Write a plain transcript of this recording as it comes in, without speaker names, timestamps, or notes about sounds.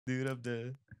Dude up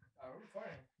there. We're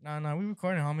recording. No, we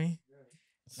recording, homie.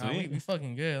 Nah, we Sweet.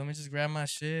 fucking good. Let me just grab my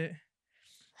shit.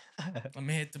 Let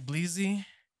me hit the Bleezy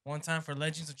one time for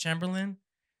Legends of Chamberlain.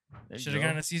 There you Should have go.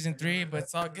 gone to season 3, but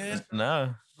it's all good.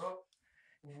 Nah. Bro,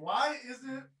 why is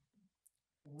it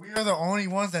we are the only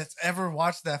ones that's ever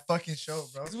watched that fucking show,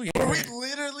 bro? 'Cause we Are we ignorant.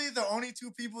 literally the only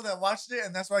two people that watched it,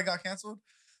 and that's why it got canceled?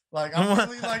 Like, I'm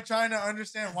really like trying to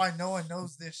understand why no one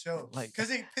knows this show. Like- Because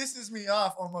it pisses me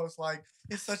off almost. Like,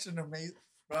 it's such an amazing,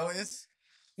 bro. It's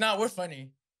No, we're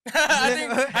funny.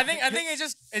 I think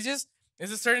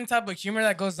it's a certain type of humor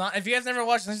that goes on. If you guys never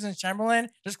watched Legends of Chamberlain,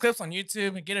 there's clips on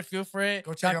YouTube and get a feel for it.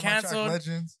 go check Got out my track, canceled.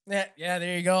 Legends. Yeah,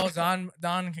 there you go. Don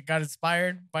got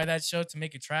inspired by that show to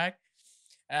make a track,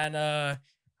 and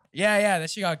yeah, that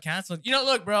shit got canceled. You know,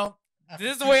 look, bro,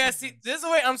 this is the way I see. This is the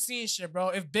way I'm seeing shit, bro.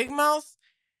 If Big Mouth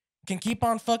can keep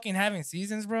on fucking having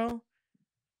seasons, bro,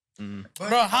 Mm. But bro,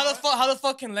 you know how what? the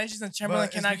fucking Legends of Chamberlain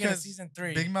But it's cannot get a because season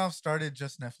 3? Big Mouth started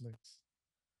just Netflix.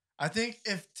 I think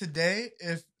if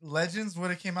Legends would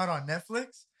have came out on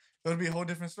Netflix, it would be a whole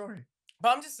different story. But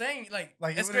I'm just saying, like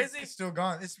Like it's it would've- crazy. It's still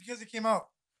gone. It's because it came out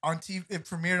on TV. It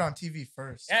premiered on TV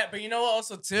first. Yeah, but you know what?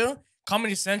 Also, too,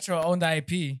 Comedy Central owned the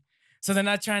IP, so they're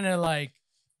not trying to like.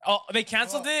 Oh, they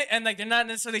canceled it, and like they're not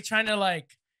necessarily trying to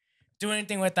like do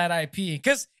anything with that IP.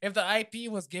 Because if the IP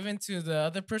was given to the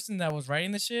other person that was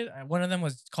writing the shit, one of them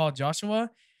was called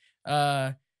Joshua,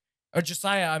 or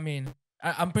Josiah. I mean,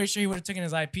 I'm pretty sure he would have taken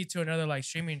his IP to another like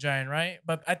streaming giant, right?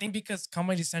 But I think because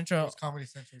Comedy It Central, was Comedy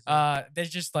Central. they're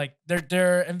just like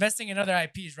they're investing in other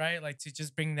IPs, right? Like to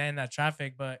just bring in that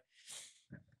traffic, but.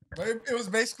 But it was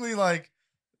basically like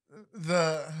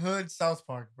the Hood South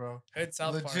Park, bro. Hood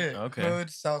South Legit. Park. Okay. Hood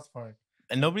South Park.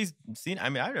 And nobody's seen. I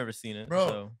mean, I've never seen it, Bro,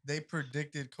 So. they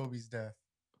predicted Kobe's death.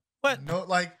 What? No,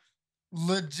 like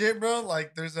legit, bro.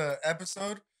 Like there's a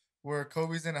episode where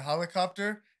Kobe's in a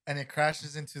helicopter and it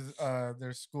crashes into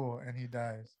their school and he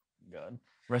dies. God.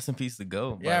 Rest in peace to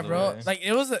go. Yeah, bro. Like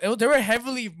they were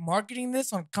heavily marketing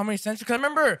this on Comedy Central. Cause I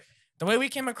remember the way we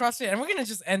came across it, and we're gonna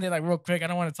just end it like real quick. I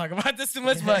don't want to talk about this too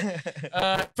much,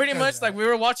 but pretty much like we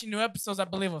were watching new episodes, I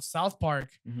believe, of South Park.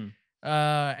 Mhm.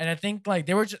 And I think like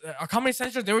they were just Comedy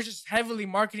Central. They were just heavily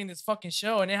marketing this fucking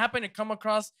show, and it happened to come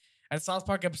across a South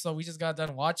Park episode we just got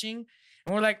done watching,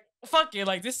 and we're like, fuck it,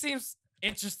 like this seems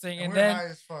interesting. And we're then high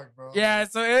as fuck, bro. yeah,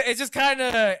 so it just kind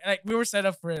of like we were set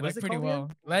up for it What's like it pretty called well.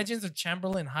 again? Legends of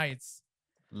Chamberlain Heights.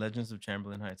 Legends of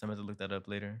Chamberlain Heights. I'm gonna have to look that up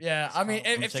later. Yeah, I mean,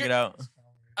 I'm I'm if check you're, it out.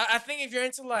 I think if you're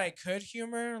into like hood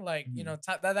humor, like you Mhm. know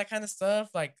that kind of stuff,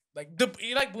 like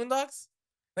you like Boondocks,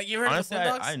 like you heard Honestly, of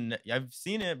the Boondocks? I've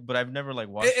seen it, but I've never like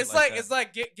watched It's it. like that. it's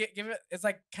like give it. It's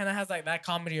like kind of has like that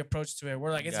comedy approach to it,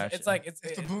 where like it's Gotcha. like it's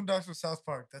It's the Boondocks with South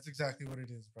Park. That's exactly what it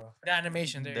is, bro. the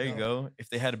animation. There, There you go. If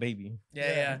they had a baby.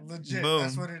 Yeah. Legit. Boom.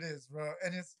 That's what it is, bro.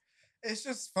 And it's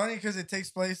just funny because it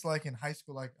takes place like in high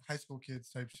school, like high school kids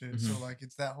type shit. So Mhm. like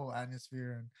it's that whole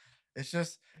atmosphere and it's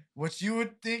just what you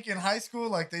would think in high school.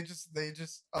 Like they just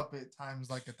up it times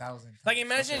like 1,000. Like times.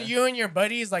 imagine Okay. you and your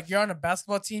buddies, like you're on a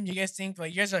basketball team. You guys think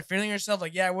like you guys are feeling yourself,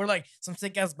 like yeah, we're like some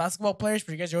sick ass basketball players,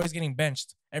 but you guys are always getting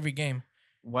benched every game.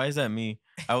 Why is that me?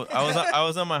 I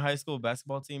was on my high school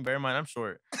basketball team. Bear in mind, I'm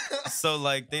short. So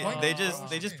like they Oh,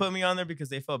 just put me on there because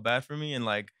they felt bad for me, and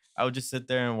like I would just sit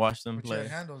there and watch them But you had play.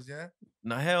 handles, yeah.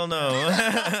 No, hell no.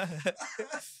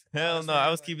 Hell no. I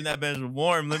was keeping that bench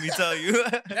warm, let me tell you.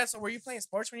 Yeah. So were you playing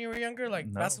sports when you were younger, like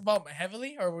No. basketball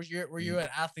heavily, or were you an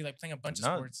athlete like playing a bunch of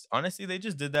No, sports? honestly, they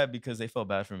just did that because they felt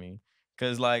bad for me.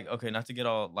 Cause like, okay, not to get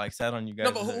all like sad on you guys.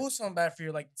 No, but who's feeling bad for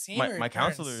you? Like team My- or your my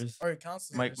parents? counselors. Or your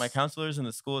counselors? my counselors in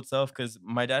the school itself, because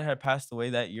my dad had passed away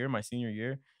that year, my senior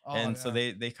year, Oh, and so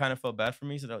yeah. they kind of felt bad for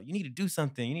me. So they're like, you need to do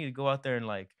something. You need to go out there and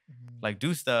Mhm. like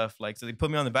do stuff. Like so they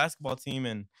put me on the basketball team,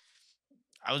 and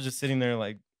I was just sitting there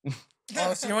like,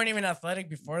 Oh, so you weren't even athletic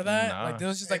before that? Nah. Like, it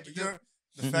was just Hey, like, but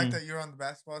the Mm-mm. fact that you're on the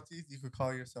basketball team, you could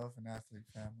call yourself an athlete,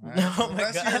 fam. All No, For the my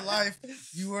rest of your God. life,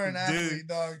 you were an athlete, Dude,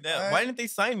 dog. yeah, Alright? why didn't they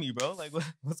sign me, bro? Like,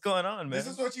 what's going on, man? This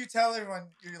is what you tell everyone.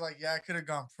 You're like, yeah, I could have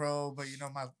gone pro, but you know,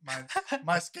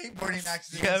 my skateboarding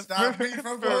accident Yeah, stopped for- me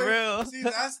from for going. real. See,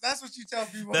 that's what you tell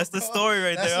people. That's the bro. story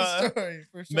right That's there, the huh? story,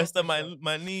 for sure, Messed up for my sure.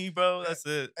 my knee, bro. That's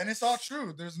it. And it's all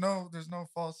true. There's no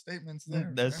false statements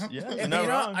there. That's- man. yeah, yeah, you're but not you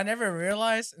know, wrong. I never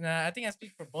realized, and I think I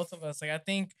speak for both of us. Like, I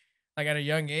think, like, at a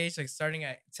young age, like, starting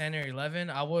at 10 or 11,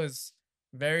 I was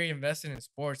very invested in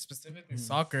sports, specifically Mhm.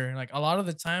 soccer. Like, a lot of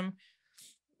the time,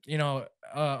 you know,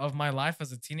 of my life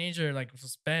as a teenager, like, was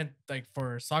spent, like,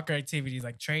 for soccer activities,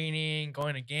 like training,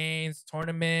 going to games,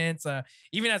 tournaments,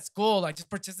 even at school, like, just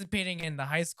participating in the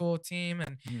high school team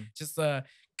and Mhm. just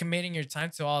committing your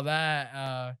time to all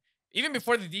that. Even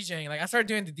before the DJing, like, I started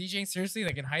doing the DJing seriously,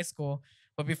 like, in high school.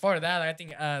 But before that, I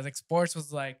think like sports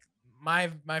was like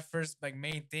my first like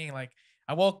main thing. Like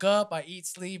I woke up, I eat,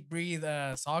 sleep, breathe,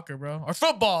 soccer, bro, or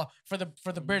football for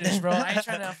the British, bro. I ain't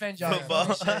trying to offend y'all. Football.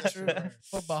 You feel me? Shit, true.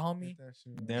 Football, homie. Get that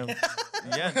shit right. Damn.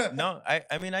 Yeah, no,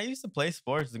 I mean, I used to play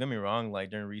sports. Don't get me wrong,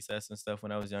 like during recess and stuff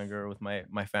when I was younger with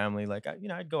my family. Like,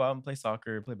 I'd go out and play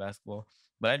soccer, play basketball,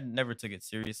 but I never took it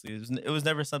seriously. It was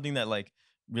never something that like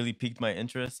really piqued my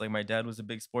interest. Like my dad was a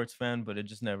big sports fan, but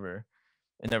it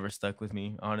never stuck with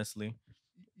me, honestly.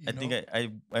 I You think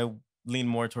know, I lean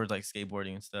more towards like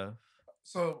skateboarding and stuff.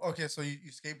 so okay, so you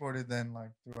skateboarded then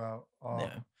like throughout.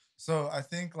 Yeah, So I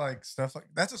think like stuff like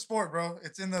that's a sport, bro.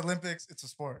 It's in the Olympics. It's a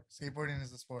sport. Skateboarding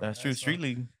is a sport. that's true. Right? So Street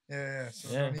league. yeah. So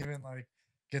Yeah. don't even like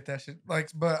get that shit. Like,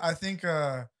 but I think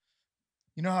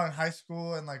you know how in high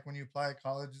school and like when you apply at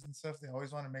colleges and stuff, they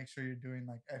always want to make sure you're doing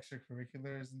like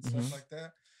extracurriculars and stuff Mhm. like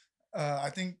that. I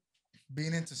think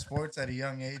being into sports at a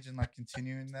young age and like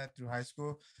continuing that through high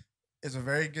school is a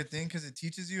very good thing because it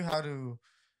teaches you how to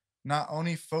not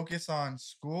only focus on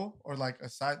school or like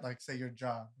aside like say your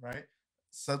job, right?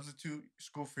 Substitute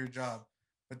school for your job.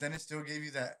 But then it still gave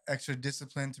you that extra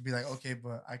discipline to be like, okay,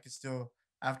 but I could still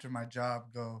after my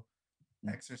job go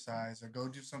exercise or go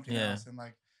do something Yeah. else. And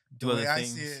like the Do other way I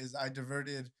see it things. is I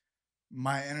diverted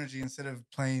my energy instead of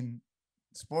playing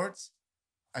sports,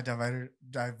 I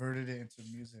diverted it into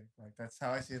music. Like that's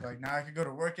how I see it. Like now I could go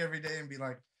to work every day and be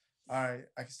like, all right,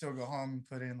 I can still go home and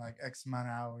put in like X amount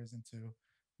of hours into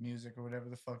music or whatever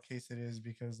the fuck case it is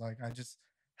because like I just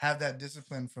have that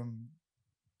discipline from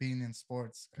being in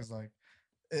sports because like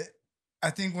it, I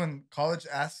think when college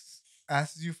asks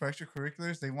you for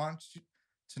extracurriculars, they want you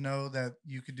to know that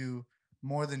you could do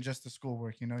more than just the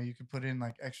schoolwork. You know, you could put in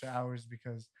like extra hours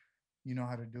because you know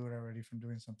how to do it already from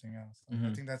doing something else. Like, I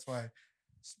Mhm. think that's why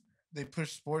s- they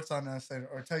push sports on us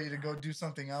or tell you to go do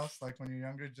something else like when you're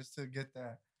younger just to get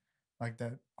that like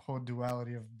that whole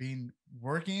duality of being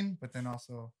working but then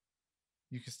also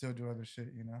you can still do other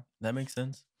shit, you know? That makes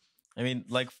sense. I mean,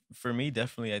 like for me,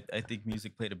 definitely, I think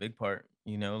music played a big part.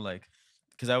 Like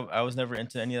because I was never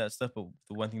into any of that stuff, but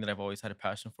the one thing that I've always had a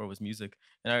passion for was music,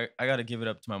 and I got to give it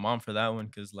up to my mom for that one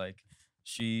because like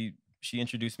she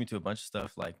introduced me to a bunch of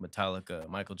stuff like Metallica,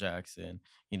 Michael Jackson,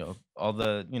 all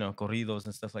the corridos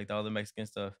and stuff like that, all the Mexican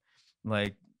stuff,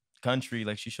 like country.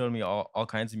 Like she showed me all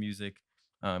kinds of music.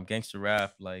 Gangster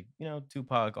rap, like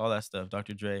Tupac, all that stuff.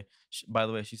 Dr. Dre. By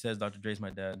the way, she says Dr. Dre's my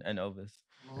dad and Elvis.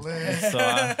 Lit. So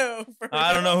For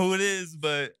I don't real? know who it is,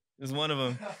 but it's one of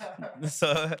them.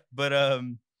 So,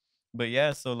 but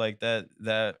yeah, so like that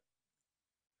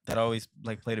always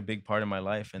like played a big part in my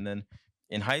life. And then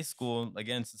in high school,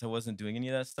 again, since I wasn't doing any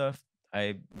of that stuff,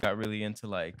 I got really into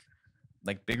like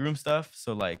big room stuff.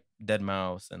 So like Dead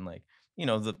Mouse and like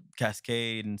the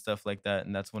Cascade and stuff like that.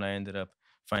 And that's when I ended up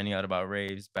finding out about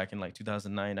raves back in like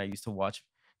 2009. I used to watch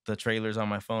the trailers on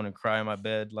my phone and cry in my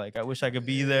bed like I wish I could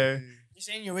be there. You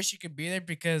saying you wish you could be there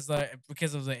because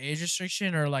of the age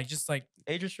restriction or like just like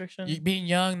Age restriction? you being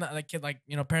young, not like kid, like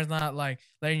parents not like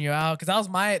letting you out. Because that was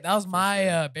my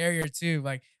sure. barrier too,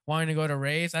 like wanting to go to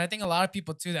raves. And I think a lot of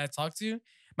people too that I talked to,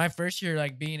 my first year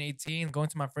like being 18, going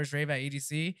to my first rave at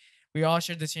EDC, we all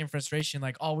shared the same frustration.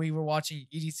 Like, oh, we were watching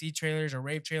EDC trailers or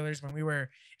rave trailers when we were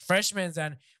freshmen,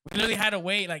 and we literally had to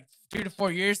wait like 3 to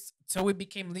 4 years till we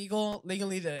became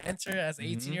legally to enter as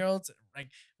 18 Mhm. year olds, like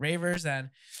ravers. And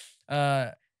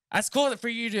uh, that's cool for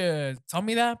you to tell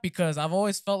me that because I've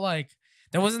always felt like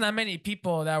there wasn't that many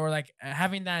people that were like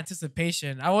having that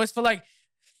anticipation. I always feel like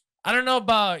I don't know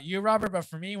about you, Robert, but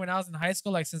for me, when I was in high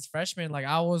school, like since freshman, like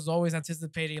I was always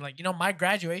anticipating, like my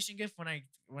graduation gift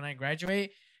when I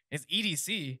graduate is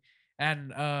EDC,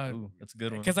 and Ooh, that's a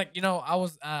good one. because like I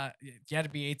was you had to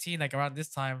be 18 like around this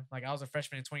time. Like I was a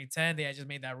freshman in 2010. They had just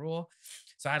made that rule,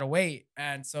 so I had to wait,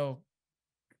 and so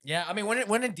yeah, I mean,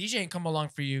 when did DJing come along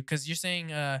for you? Because you're saying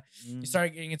you Mm.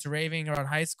 started getting into raving around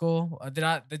high school. The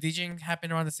DJing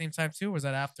happen around the same time too, or was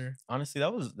that after? Honestly,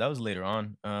 that was later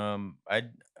on.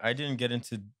 I didn't get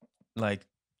into like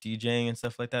DJing and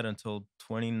stuff like that until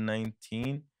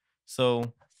 2019.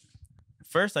 So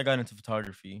first I got into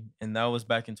photography, and that was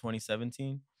back in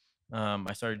 2017.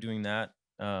 I started doing that,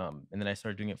 and then I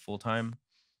started doing it full time.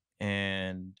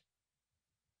 And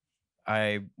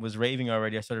I was raving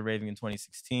already. I started raving in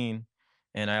 2016,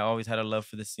 and I always had a love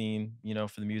for the scene,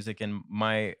 for the music. And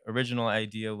my original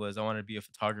idea was I wanted to be a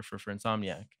photographer for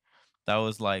Insomniac. That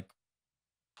was like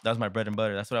that was my bread and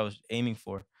butter. That's what I was aiming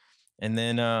for. And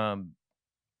then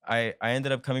I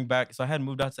ended up coming back. So I had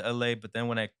moved out to LA, but then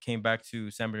when I came back to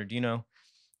San Bernardino,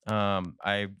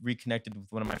 I reconnected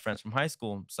with one of my friends from high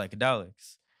school,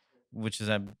 Psychedelics, which is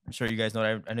I'm sure you guys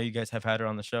know. I know you guys have had her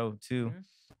on the show too. Mhm.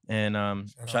 And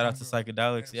shout out to bro.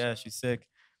 Psychedelics. Yeah, Yeah, shout she's sick.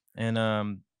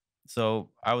 And so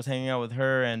I was hanging out with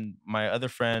her and my other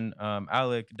friend,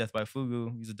 Alec, Death by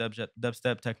Fugu. He's a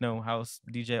dubstep techno house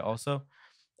DJ also.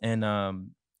 And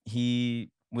he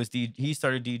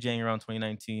started DJing around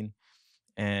 2019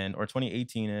 and or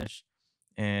 2018-ish.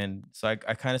 And so I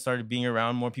kind of started being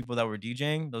around more people that were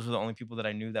DJing. Those were the only people that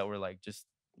I knew that were like just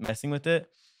messing with it.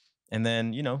 And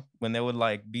then, when they would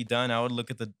like be done, I would look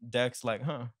at the decks like,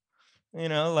 huh,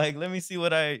 like let me see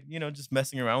what just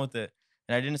messing around with it.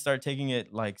 And I didn't start taking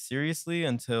it like seriously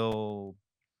until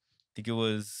I think it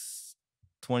was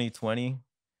 2020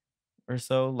 or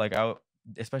so. Like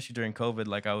especially during COVID,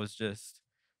 like I was just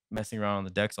messing around on the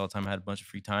decks all the time. I had a bunch of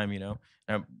free time.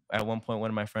 And at one point,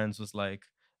 one of my friends was like,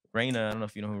 Raina, I don't know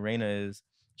if you know who Raina is.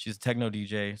 She's a techno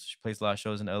DJ. So she plays a lot of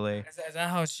shows in LA. Is that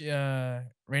how she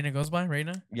Reina goes by?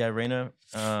 Reina? Yeah, Raina.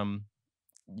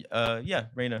 Yeah,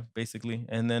 Raina, basically.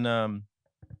 And then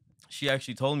she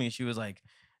actually told me, she was like,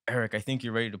 Eric, I think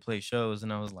you're ready to play shows.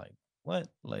 And I was like, what?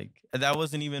 Like that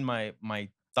wasn't even my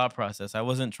thought process. I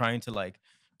wasn't trying to like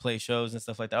play shows and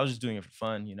stuff like that. I was just doing it for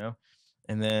fun.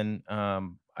 And then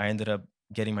I ended up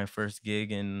getting my first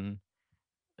gig in,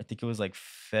 I think it was like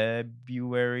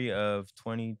February of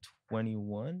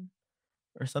 2021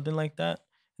 or something like that.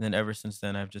 And then ever since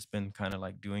then, I've just been kind of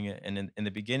like doing it. And in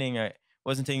the beginning, I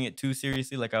wasn't taking it too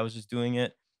seriously. Like I was just doing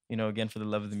it, again for the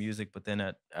love of the music. But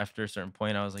then after a certain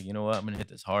point, I was like, you know what, I'm gonna hit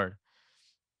this hard.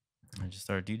 I just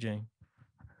started DJing.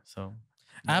 So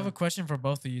I have a question for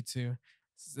both of you two.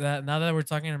 Now that we're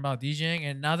talking about DJing,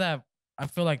 and now that I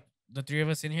feel like the three of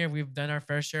us in here, we've done our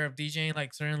fair share of DJing,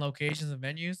 like certain locations and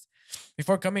venues.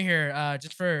 Before coming here,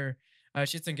 just for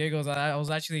shits and giggles, I was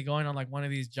actually going on like one of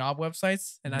these job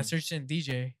websites, and I searched in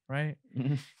DJ, right?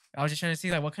 I was just trying to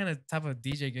see like what kind of type of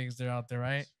DJ gigs there are out there,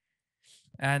 right?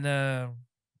 And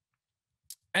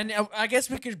I guess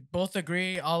we could both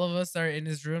agree, all of us that are in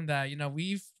this room, that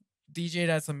we've DJed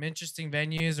at some interesting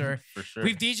venues, or for sure.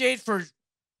 we've DJed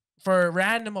for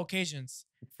random occasions.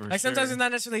 For like sometimes sure. it's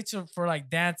not necessarily for like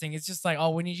dancing. It's just like, oh,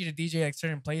 we need you to DJ like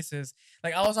certain places.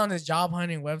 Like I was on this job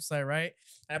hunting website, right?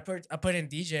 And I put in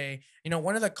DJ.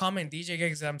 One of the common DJ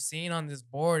gigs that I'm seeing on this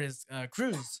board is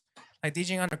cruise, like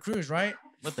DJing on a cruise, right?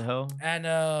 What the hell? And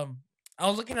I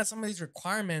was looking at some of these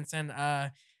requirements, and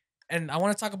I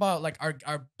want to talk about like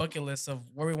our bucket list of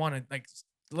where we want to like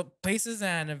places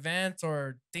and events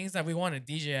or things that we want to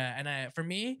DJ at. And for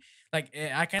me, like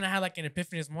I kind of had like an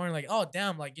epiphany this morning, like, oh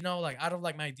damn, like like out of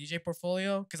like my DJ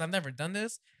portfolio, because I've never done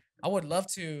this, I would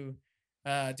love to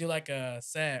do like a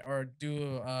set or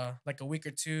do like a week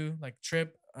or two like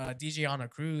trip DJ on a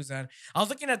cruise. And I was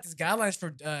looking at these guidelines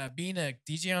for being a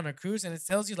DJ on a cruise, and it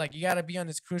tells you like you got to be on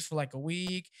this cruise for like a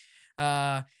week.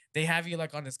 They have you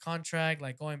like on this contract,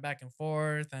 like going back and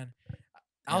forth. And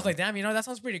I was like, damn, that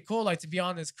sounds pretty cool. Like to be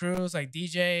on this cruise, like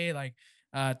DJ, like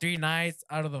 3 nights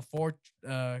out of the 4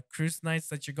 cruise nights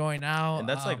that you're going out. And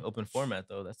that's like open format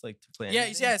though. That's like to play. Yeah,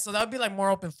 anything. yeah. So that would be like more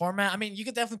open format. I mean, you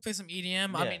could definitely play some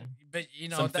EDM. I mean, but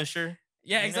some Fisher.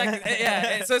 Yeah, exactly.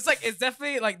 Yeah. So it's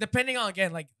definitely like depending on,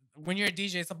 again, like when you're a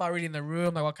DJ, it's about reading the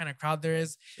room, like what kind of crowd there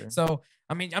is. Sure. So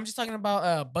I mean, I'm just talking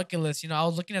about bucket list. I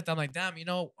was looking at them like, damn,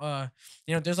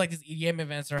 there's like these EDM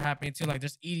events that are happening too. Like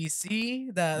there's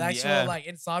EDC, the actual like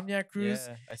Insomnia cruise.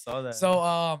 Yeah, I saw that. So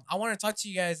I want to talk to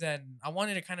you guys, and I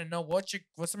wanted to kind of know what's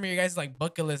some of your guys like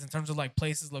bucket list in terms of like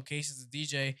places, locations to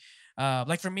DJ.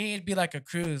 Like for me, it'd be like a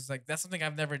cruise. Like that's something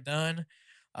I've never done.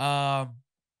 I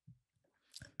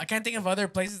can't think of other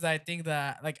places that I think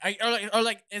that like it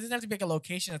doesn't have to be like a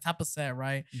location, a type of set,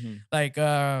 right? Mm-hmm.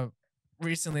 Like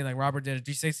recently, like Robert did a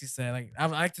 360 set. Like I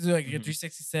like to do like a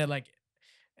 360 set. Like,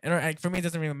 for me, it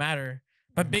doesn't really matter.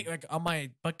 But big like on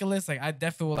my bucket list, like I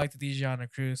definitely would like to DJ on a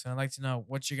cruise, and I'd like to know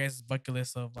what's your guys' bucket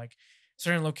list of like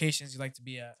certain locations you'd like to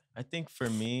be at. I think for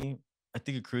me, I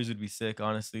think a cruise would be sick.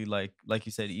 Honestly, like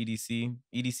you said,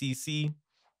 EDCC.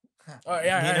 Oh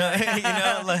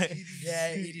yeah, like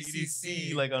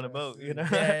EDCC, like on a boat,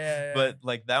 Yeah. But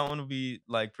like that one would be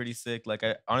like pretty sick. Like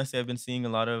I've been seeing a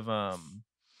lot of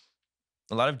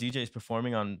DJs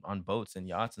performing on boats and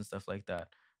yachts and stuff like that.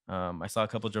 I saw a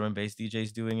couple drum and bass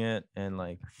DJs doing it, and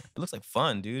like it looks like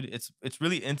fun, dude. It's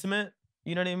really intimate,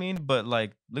 you know what I mean? But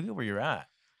like, look at where you're at.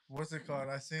 What's it called?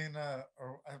 I seen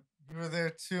we were there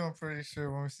too. I'm pretty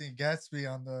sure when we seen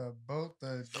Gatsby on the boat.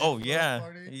 Party.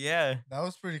 Yeah, that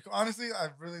was pretty cool. Honestly, I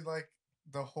really like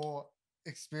the whole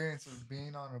experience of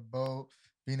being on a boat,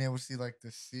 being able to see like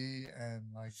the sea and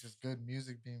like just good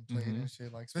music being played and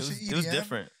shit. Like especially EDM. It was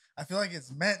different. I feel like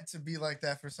it's meant to be like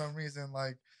that for some reason.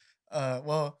 Like,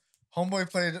 Homeboy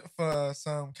played for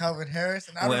some Calvin Harris,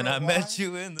 and I don't When know I why. met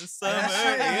you in the And summer, that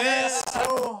shit hit yeah,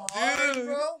 so hard, dude.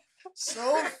 bro.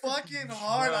 So fucking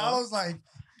hard. I Bro. was like,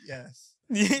 yes.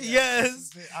 Yes,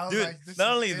 This is it. I was dude. like, this Not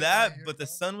is only it that, right here, but the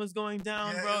bro. sun was going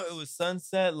down, Yeah, bro. it It was- was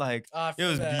sunset. Like I it feel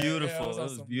was that. Yeah, beautiful. was It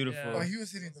was awesome. beautiful. Oh, Yeah. he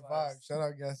was hitting the That's vibe. Shout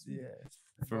out Gatsby. Yeah,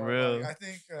 for But, real. Like, I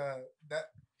think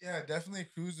that definitely a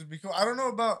cruise would be cool. I don't know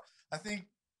about. I think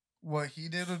what he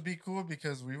did would be cool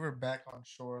because we were back on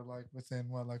shore like within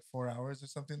what, like 4 hours or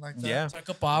something like that. Yeah. It's like a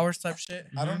couple hours type shit.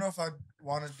 I don't Mhm. know if I'd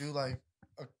want to do like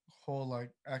a whole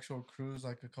like actual cruise,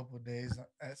 like a couple of days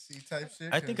at sea type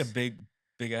shit. I think a 'cause-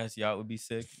 big ass yacht would be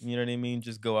sick. You know what I mean?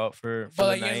 Just go out for But the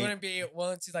like, you guys night. wouldn't be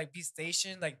willing to like be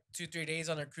stationed like 2-3 days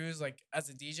on a cruise like as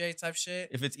a DJ type shit.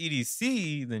 If it's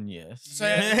EDC, then yes. So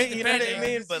Yeah, you know what I depending.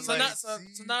 mean? If But it's So like, not so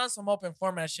not on some open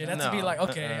format shit. It has to be No, like,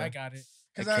 okay, uh-uh. I got it.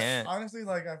 Because I I can't. honestly,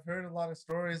 like, I've heard a lot of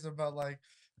stories about like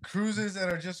cruises that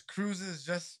are just cruises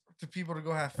just to people to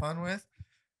go have fun with,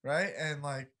 right? And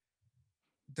like,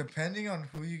 depending on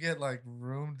who you get like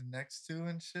roomed next to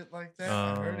and shit like that,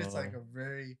 I heard it's like Oh. a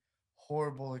very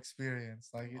horrible experience.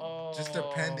 Like, just Oh,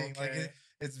 depending, like okay.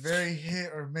 it's very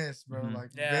hit or miss, bro. Mhm. Like,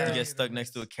 Yeah. very to You get hit or stuck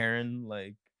next to a miss. Karen,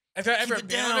 like Have you Keep ever it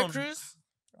been on a down. cruise?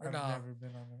 Or I've no? never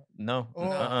been on it. no.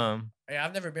 Oh. Yeah,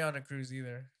 I've never been on a cruise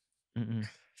either. Mm-mm.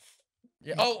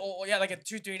 Yeah. Oh, yeah, like a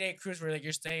 2-3 day cruise where like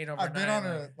you're staying overnight. I've been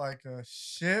on like, a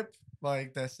ship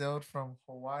like that sailed from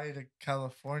Hawaii to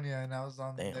California, and I was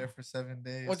on Damn. there for 7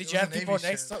 days. well, It did was you a have people Navy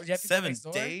next ship. door? Did you have people 7 next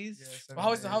door? days. Yeah, 7 Well,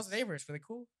 how's the days. neighbors? Were they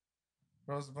cool?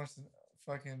 Bro, it was a bunch of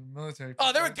fucking military.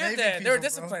 Oh, they were people. good Navy then. They were people, bro.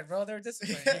 disciplined, bro. They were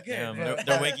disciplined. Yeah. You're good. Damn, bro.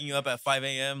 they're waking you up at 5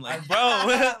 a.m. Like, I- bro,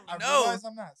 I no. realize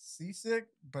I'm not seasick,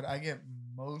 but I get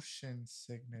motion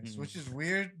sickness, which is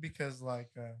weird because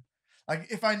like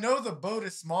if I know the boat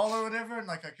is small or whatever, and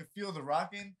like I can feel the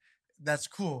rocking, that's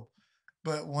cool.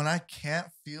 But when I can't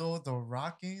feel the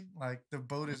rocking, like the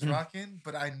boat is rocking,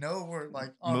 but I know we're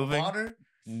like on Moving. water,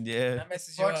 Yeah. That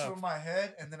messes you fucks up. with my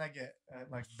head, and then I get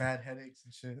like bad headaches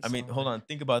and shit. I mean, so, hold like, on.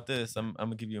 Think about this. I'm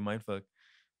gonna give you a mind fuck.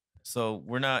 So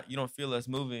you don't feel us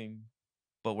moving,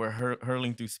 but we're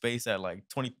hurling through space at like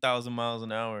 20,000 miles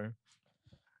an hour.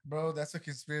 bro. That's a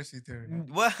conspiracy theory.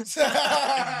 What?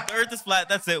 The Earth is flat.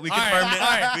 That's it. We All right, confirmed it. all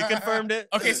right. We confirmed it.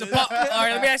 Okay, so all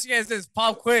right, let me ask you guys this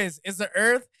pop quiz: Is the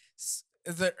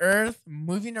Earth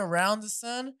moving around the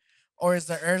sun, or is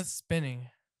the Earth spinning?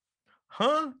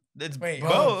 Huh? It's Wait,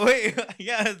 both. Wait,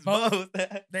 yeah, it's Both?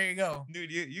 both. There you go.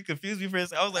 Dude, you confused me for a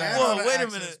second. I was like, And whoa, on the wait a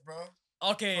axis, minute. bro.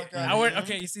 Okay, Fuck I outta would. here.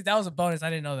 Okay, you see, that was a bonus. I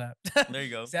didn't know that. There you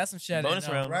go. See, that's some shit. I Bonus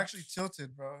didn't know. round. We're actually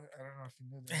tilted, bro. I don't know if you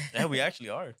knew that. Yeah, we actually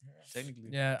are, technically.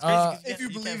 Yeah. It's crazy 'cause If you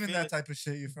can't believe in feel that it. type of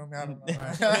shit, you feel me? I don't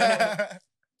know.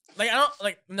 Like I don't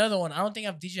like another one. I don't think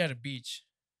I've DJ at a beach.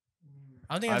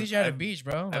 I don't think I've DJ at a beach,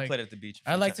 bro. I Like played at the beach. a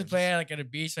I few like to times. play like at a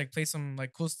beach, like play some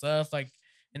like cool stuff, like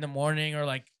in the morning or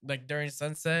like during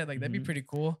sunset. Like that'd be Mhm. pretty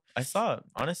cool. I saw it.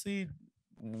 Honestly,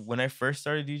 when I first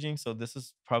started DJing, so this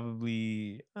is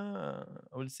probably I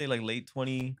would say like late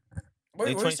 20 Where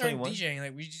Late you started 2021? DJing?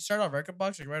 Like, did you start on record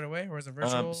box like right away, or was it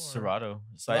virtual? or- Serato.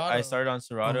 So Serato. I started on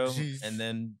Serato, jeez. and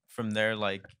then from there,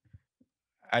 like,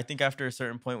 I think after a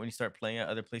certain point when you start playing at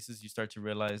other places, you start to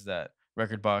realize that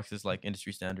record box is like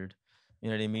industry standard. You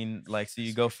know what I mean? Like, so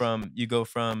you go from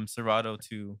Serato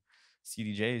to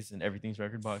CDJs, and everything's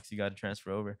record box. You got to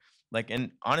transfer over. Like,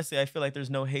 and honestly, I feel like there's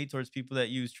no hate towards people that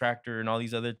use Tractor and all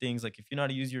these other things. Like, if you know how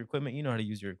to use your equipment, you know how to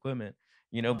use your equipment.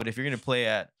 You know, but if you're gonna play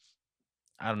at,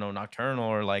 I don't know, Nocturnal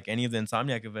or like any of the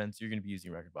Insomniac events, you're gonna be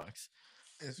using record box.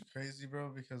 It's crazy, bro,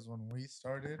 because when we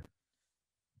started,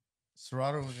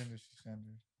 Serato was industry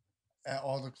standard at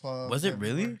all the clubs. Was it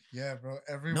everywhere. really? Yeah, bro.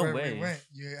 Everywhere way. we went,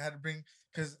 you had to bring,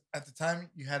 because at the time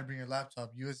you had to bring your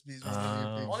laptop. USBs was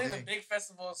really a big Only the thing. big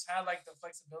festivals had like the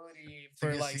flexibility To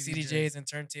for get like CDJs. CDJs and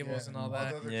turntables Yeah, and all the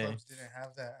that. other Yeah. clubs didn't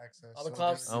have that access. All the so they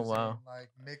clubs? were Oh, wow. using, like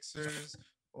mixers,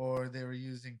 or they were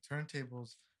using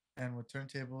turntables. And with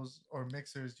turntables or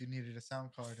mixers, you needed a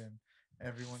sound card, and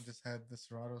everyone just had the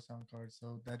Serato sound card.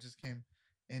 So that just came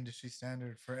industry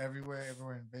standard for everywhere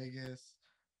in Vegas.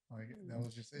 Like that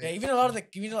was just it. Yeah, even a lot of the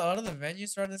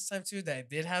venues around this time too that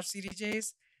did have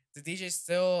CDJs. The DJs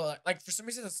still like for some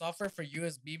reason the software for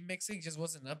USB mixing just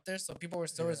wasn't up there, so people were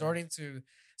still Yeah. resorting to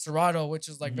Serato, which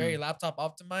is like very laptop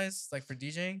optimized, like for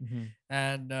DJing. Mhm.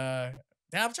 And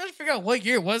yeah, I'm trying to figure out what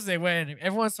year was it when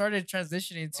everyone started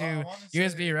transitioning Well, I to wanna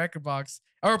USB say- record box,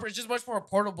 or just much more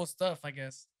portable stuff, I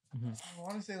guess. I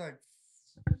want to say like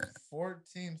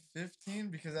 14, 15,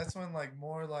 because that's when like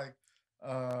more like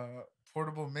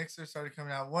portable mixers started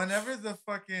coming out. Whenever the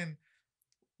fucking,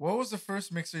 what was the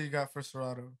first mixer you got for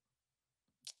Serato?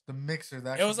 The mixer. The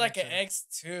It actual was like mixer. an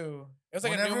X2. It was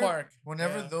like a Newmark.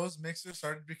 Whenever Yeah. those mixers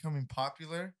started becoming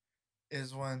popular,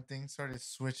 is when things started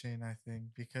switching. I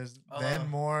think because then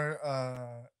more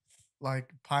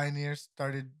like Pioneers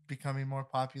started becoming more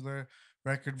popular.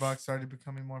 Record Box started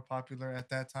becoming more popular at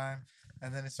that time,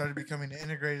 and then it started becoming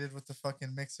integrated with the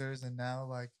fucking mixers. And now,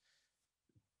 like,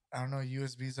 I don't know,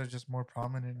 USBs are just more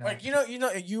prominent now. Like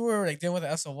you were like dealing with the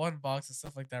SO1 box and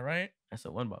stuff like that, right? That's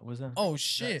a one bot. What's that? Oh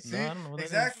shit. See, No, I don't know what that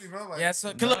exactly, is. bro. Like, Yeah,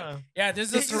 so 'cause look, Nah. yeah,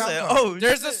 there's You this said,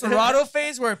 there's a shit. Serato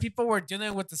phase where people were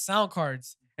dealing with the sound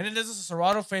cards. And then there's a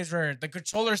Serato phase where the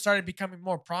controller started becoming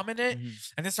more prominent,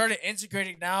 Mhm. and they started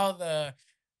integrating now the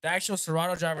actual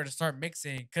Serato driver to start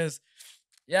mixing. Cause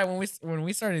yeah, when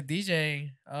we started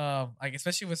DJing, like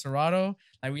especially with Serato,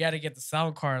 like we had to get the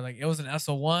sound card. Like it was an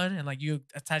SO1, and like you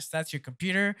attach that to your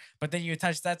computer, but then you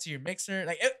attach that to your mixer.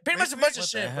 Like pretty much a bunch of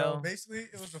What the shit, hell? bro. basically,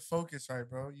 it was a Focusrite,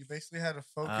 bro. You basically had a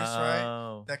Focusrite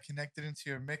Oh. that connected into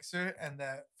your mixer, and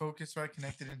that Focusrite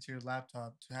connected into your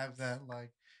laptop to have that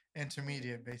like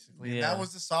intermediate, basically. And that Yeah.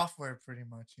 was the software, pretty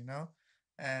much, you know.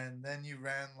 And then you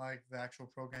ran like the actual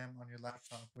program on your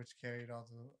laptop, which carried all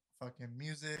the fucking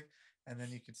music, and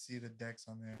then you could see the decks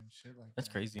on there and shit like That's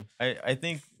that. crazy. I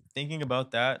think thinking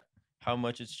about that, how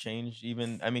much it's changed.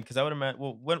 Even I mean, because I would imagine.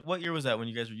 Well, what year was that when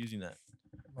you guys were using that?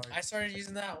 Like, I started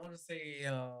using that. I want to say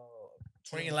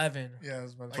 2011. yeah, I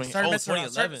was about to Like say. started Oh, messing around,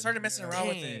 2011. started messing around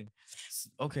with it. Dang.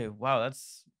 Okay, wow,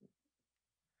 that's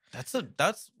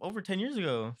over 10 years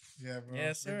ago. Yeah, bro.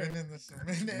 Yes, We've sir. been in this a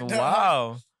minute. dog.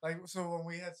 Wow. Like, so when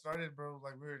we had started, bro,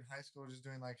 like we were in high school just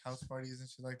doing like house parties and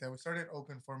shit like that. We started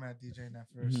open format DJing at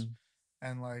 1st. Mhm.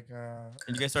 And like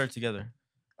And you guys started together,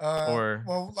 or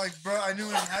well, like, bro, I knew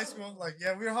in high school, like,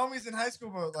 yeah, we were homies in high school,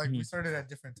 but like we Mhm. started at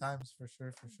different times for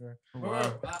sure.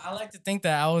 wow. I like to think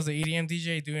that I was an EDM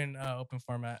DJ doing open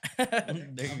format. There I'm you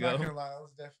not go. gonna lie, I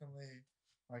was definitely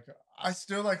like, I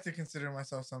still like to consider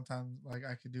myself sometimes like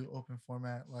I could do open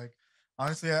format. Like,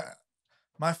 honestly,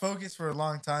 my focus for a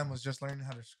long time was just learning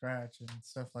how to scratch and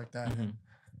stuff like that. And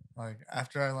like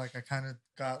after I kind of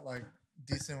got like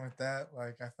decent with that,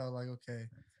 like I felt like, okay,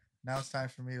 now it's time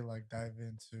for me to like dive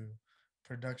into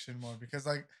production more, because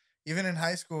like even in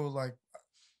high school, like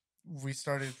we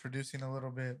started producing a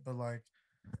little bit, but like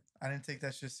I didn't take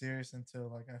that shit serious until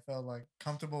like I felt like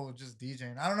comfortable with just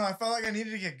DJing. I don't know, I felt like I needed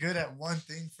to get good at one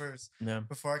thing first Yeah.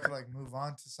 before I could like move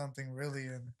on to something really.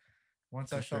 And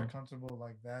once For I felt sure. comfortable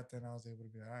like that, then I was able to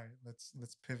be all right, let's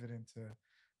pivot into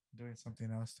doing something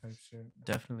else type shit.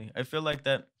 Definitely. I feel like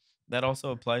that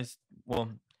also applies.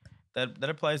 Well, that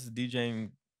applies to DJing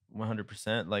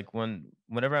 100%. Like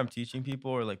whenever I'm teaching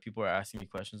people or like people are asking me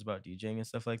questions about DJing and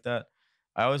stuff like that,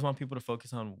 I always want people to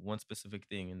focus on one specific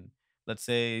thing. And let's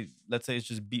say it's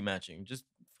just beat matching. Just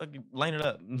fucking line it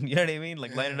up. You know what I mean?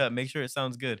 Like line it Yeah. up. Make sure it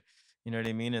sounds good. You know what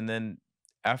I mean? And then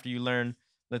after you learn,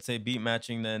 let's say beat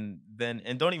matching, then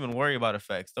and don't even worry about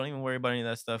effects. Don't even worry about any of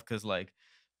that stuff, because like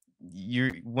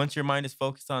once your mind is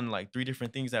focused on like three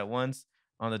different things at once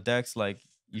on the decks, like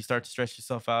you start to stretch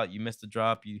yourself out, you miss the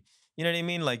drop, you know what I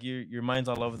mean, like your mind's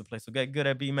all over the place. So get good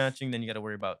at beat matching, then you got to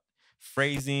worry about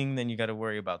phrasing, then you got to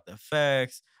worry about the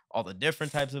effects, all the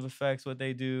different types of effects, what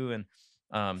they do, and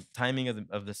timing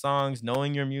of the songs,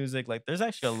 knowing your music. Like there's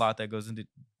actually a lot that goes into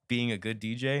being a good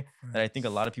DJ that I think a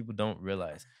lot of people don't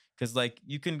realize, because like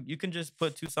you can just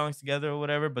put two songs together or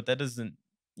whatever, but that doesn't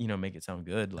make it sound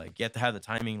good. Like you have to have the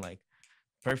timing like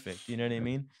perfect. You know what I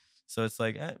mean? So it's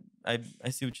like I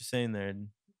see what you're saying there. It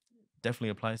definitely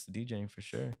applies to DJing for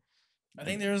sure. I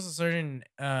think there was a certain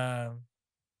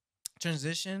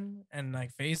transition and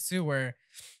like phase two where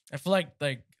I feel like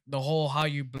the whole how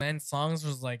you blend songs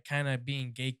was like kind of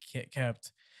being gate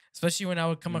kept, especially when I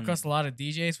would come across a lot of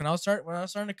DJs when I was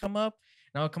starting to come up.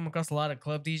 And I would come across a lot of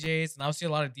club DJs, and I would see a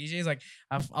lot of DJs. Like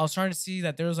I was starting to see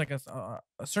that there was like a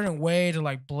certain way to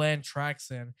like blend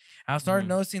tracks in. And I started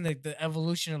noticing like the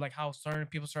evolution of like how certain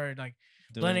people started like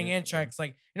blending in tracks.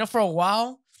 Like for a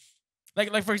while,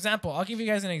 like for example, I'll give you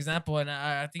guys an example, and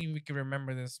I think we can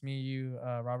remember this. Me, you,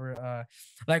 Robert.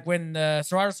 Like when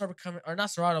Serato started coming, or not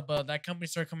Serato, but that company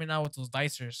started coming out with those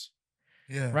dicers.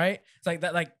 Yeah. Right. It's like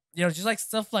that, like just like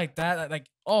stuff like that. Like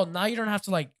oh, now you don't have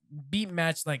to like beat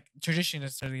match like tradition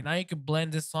necessarily. Now you can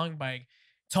blend this song by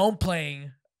tone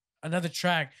playing another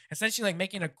track, essentially like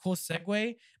making a cool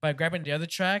segue by grabbing the other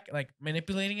track, like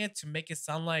manipulating it to make it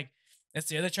sound like it's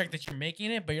the other track that you're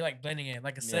making it, but you're like blending it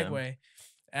like a segue.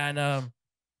 And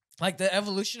like the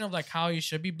evolution of like how you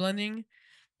should be blending,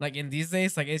 like in these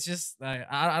days, like it's just like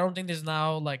I don't think there's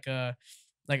now like a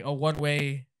one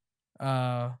way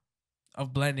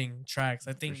of blending tracks.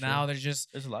 I think now there's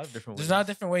a lot of different ways. There's a lot of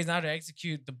different ways now to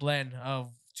execute the blend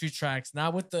of 2 tracks,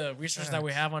 not with the research that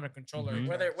we have on a controller.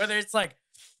 Mhm. Whether it's like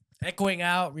echoing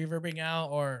out, reverbing out,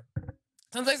 or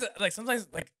sometimes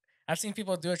like I've seen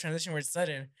people do a transition where it's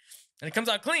sudden and it comes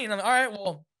out clean. I'm like, all right,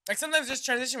 well, like sometimes there's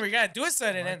transition where you gotta do it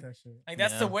sudden, like and that shit. like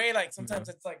that's the Yeah. way. Like sometimes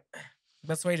it's like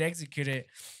best way to execute it.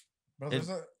 Bro, It- there's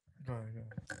a go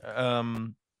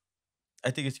ahead. I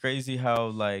think it's crazy how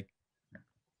like,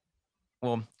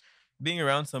 well, being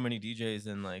around so many DJs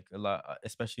and like a lot,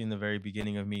 especially in the very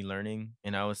beginning of me learning,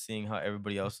 and I was seeing how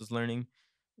everybody else was learning.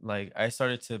 Like I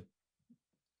started to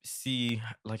see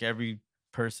like every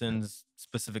person's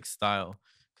specific style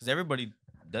because everybody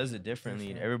does it differently.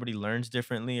 Different. Everybody learns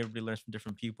differently. Everybody learns from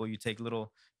different people. You take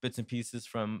little bits and pieces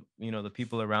from the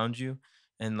people around you,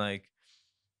 and like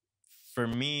for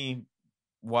me,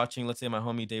 watching, let's say my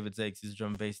homie David Zakes, he's a drum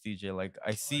and bass DJ. Like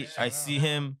I see, yeah, I shout see out.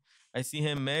 him, I see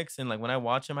him mix, and like when I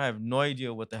watch him, I have no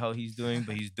idea what the hell he's doing,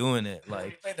 but he's doing it. You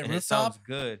Like, played the and it rooftop? sounds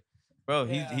good, bro.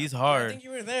 Yeah. He's Yeah, I hard. think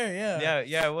you were there. Yeah.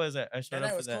 Yeah, I was. I That showed night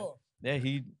up for was that. cool. Yeah,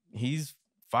 he's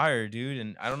fire, dude,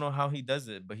 and I don't know how he does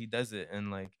it, but he does it, and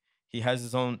like he has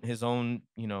his own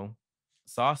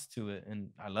sauce to it, and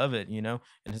I love it. And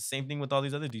the same thing with all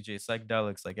these other DJs,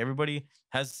 psychedelics. Like everybody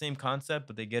has the same concept,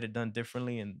 but they get it done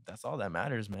differently, and that's all that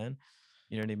matters, man.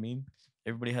 You know what I mean?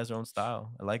 Everybody has their own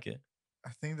style. I like it. I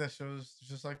think that shows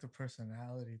just like the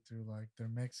personality through like their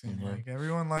mixing. Mhm. Like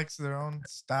everyone likes their own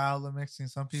style of mixing.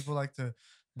 Some people like to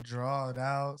draw it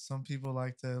out. Some people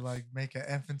like to like make an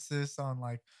emphasis on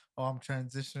like, oh, I'm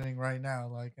transitioning right now.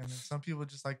 Like, and then some people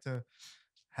just like to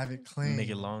have it clean. Make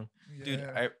it long. Dude,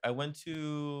 Yeah. I went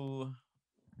to,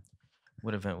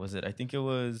 what event was it? I think it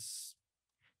was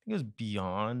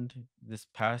Beyond this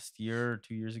past year or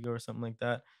 2 years ago or something like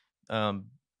that. Um,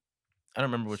 I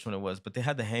don't remember which one it was, but they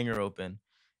had the hangar open,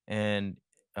 and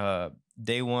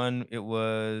day one it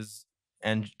was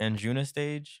Anjuna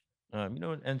stage. You know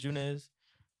what Anjuna is?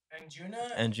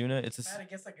 Anjuna. Anjuna. It's If a I had to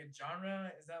guess like a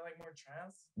genre, is that like more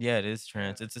trance? yeah, it is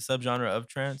trance. It's a subgenre of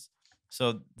trance.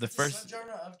 So the It's first a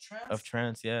subgenre of trance. of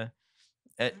trance, yeah.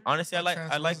 Honestly, I But like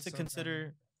trance I was like a to subgenre.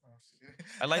 consider Oh, shit.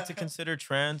 I like to consider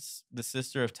trance the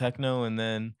sister of techno, and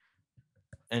then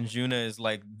Anjuna is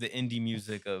like the indie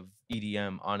music of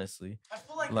EDM. Honestly, I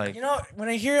feel like, like when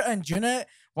I hear Anjuna,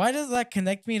 why does that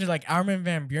connect me to like Armin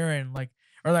van Buren, like,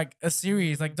 or like a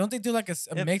series? Like, don't they do like a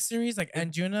It- mix series like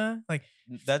it- Anjuna? Like,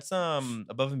 that's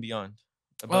Above and Beyond.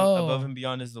 Above Oh. and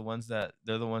Beyond is they're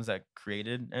the ones that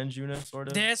created Anjuna, sort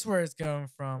of. that's where it's going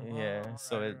from. Yeah, Oh,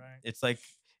 so right. it's like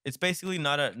it's basically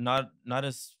not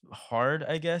as hard,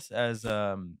 I guess, as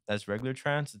regular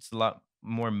trance. It's a lot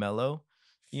more mellow.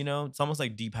 It's almost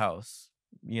like deep house.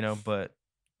 But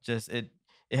just it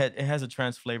has a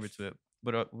trance flavor to it.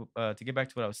 But to get back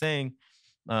to what I was saying,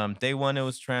 day one it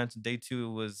was trance, day two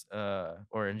it was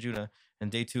or Anjuna,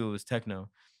 and day two it was techno.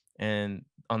 And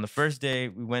on the first day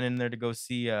we went in there to go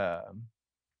see I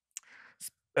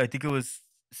think it was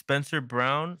Spencer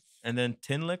Brown and then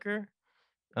Tin Liquor.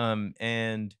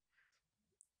 And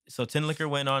so Tin Liquor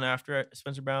went on after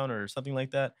Spencer Brown or something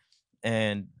like that.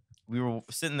 And we were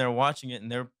sitting there watching it, and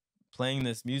they're playing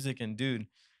this music. And dude,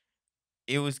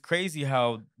 it was crazy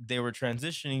how they were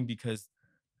transitioning because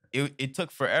it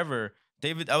took forever.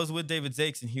 I was with David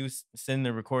Zakes, and he was sitting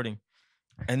there recording.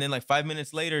 And then like 5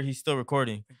 minutes later, he's still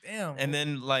recording. Damn. And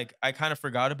then like I kind of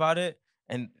forgot about it,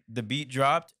 and the beat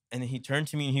dropped, and then he turned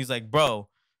to me and he's like, "Bro,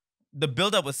 the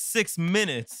buildup was 6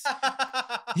 minutes."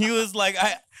 He was like,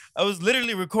 I was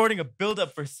literally recording a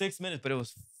buildup for 6 minutes, but it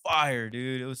was fire,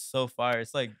 dude. It was so fire.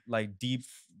 It's like deep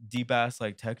ass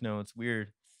like techno. It's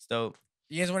weird. It's dope.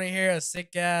 You guys want to hear a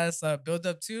sick ass build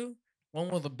up too? One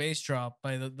with a bass drop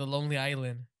by the Lonely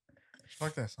Island.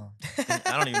 Fuck that song.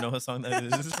 I don't even know what song that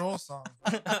It's is. a troll song.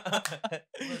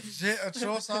 Legit a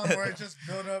troll song where it just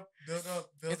build up.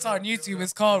 It's on YouTube.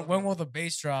 It's called "When Will the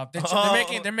Bass Drop."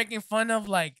 They're making fun of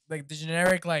like the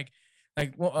generic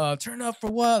turn up for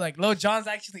what? Like Lil Jon's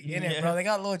actually in it, bro. Yeah. They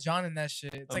got Lil Jon in that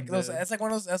shit. It's I'm like those. dead. It's like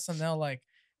one of those SNL like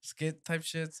skit type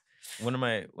shits. One of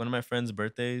my friends'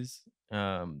 birthdays, he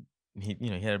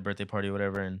had a birthday party or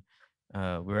whatever, and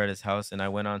we were at his house, and I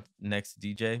went on next to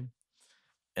DJ,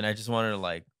 and I just wanted to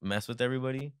like mess with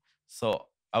everybody. So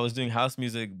I was doing house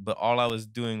music, but all I was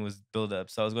doing was build up.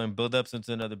 So I was going build ups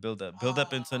into another build up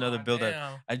into another build up.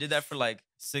 Damn. I did that for like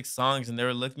 6 songs, and they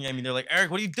were looking at me. They're like, "Eric,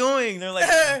 what are you doing?" They're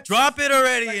like, "Drop it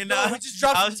already!" Like, and no, I we just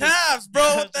dropped I some was just- tabs, bro. I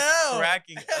was What the just hell?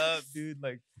 cracking up, dude.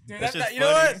 Like, Dude, that's that, just you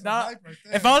know funny. what? Nah,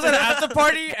 if I was at an after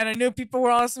party and I knew people were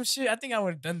on some shit, I think I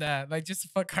would have done that, like just to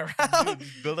fuck around. Dude,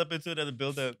 just build up into another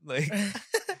build up. Like,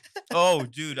 oh,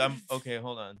 dude, I'm okay.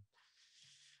 Hold on.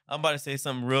 I'm about to say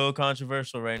something real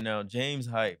controversial right now. James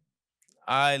Hype.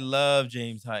 I love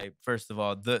James Hype. First of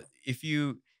all, if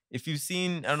you've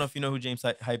seen, I don't know if you know who James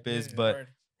Hype is, Yeah. but Word.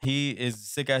 he is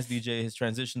sick ass DJ. His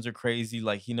transitions are crazy.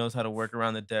 Like he knows how to work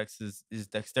around the decks. His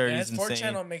dexterity Yeah, is his 4 insane.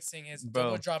 channel mixing, his Bro,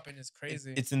 double dropping is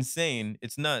crazy. It's insane.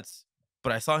 It's nuts.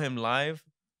 But I saw him live,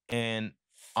 and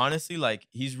honestly, like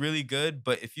he's really good.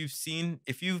 But if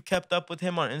you've kept up with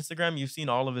him on Instagram, you've seen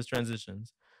all of his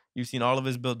transitions. You've seen all of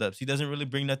his build-ups. He doesn't really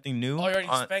bring nothing new. Oh, you're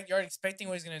already expecting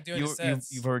what he's gonna do in his sets.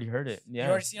 You've already heard it. Yeah. You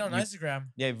already seen it on Instagram.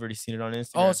 Yeah, you've already seen it on Instagram.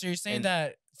 Oh, so you're saying And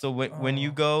that so when you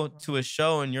Oh. go to a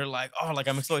show and you're like, oh, like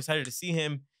I'm so excited to see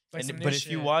him. Like some And new but if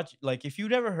you shit. watch, like if you've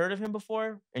never heard of him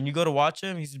before and you go to watch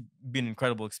him, he's been an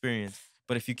incredible experience.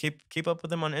 But if you keep up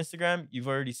with him on Instagram, you've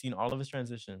already seen all of his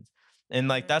transitions. And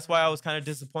like that's why I was kind of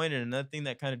disappointed. Another thing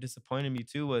that kind of disappointed me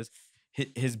too was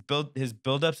his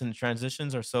build-ups and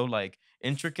transitions are so like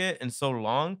intricate and so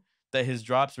long that his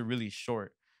drops are really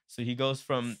short. So he goes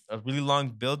from a really long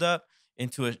build-up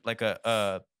into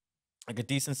a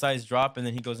decent sized drop, and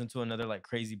then he goes into another like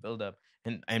crazy buildup.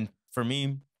 And for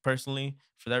me personally,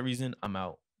 for that reason, I'm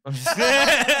out. I'm just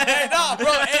Hey, no,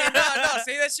 bro. Hey, no.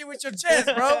 Say that shit with your chest,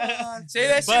 bro. Say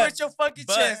that shit But- with your fucking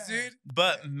chest, dude.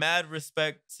 But mad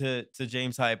respect to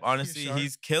James Hype. Honestly, Shark.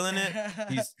 he's killing it.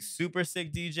 He's super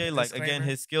sick DJ. Like again, Disclaimer.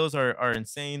 his skills are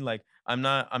insane. Like I'm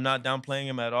not downplaying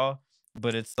him at all.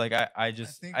 But it's like I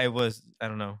think-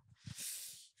 don't know.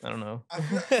 I don't know.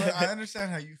 I understand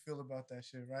how you feel about that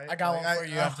shit, right? I got one for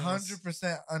you I after this.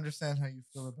 100% understand how you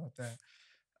feel about that.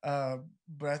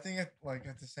 But I think at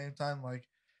the same time, like,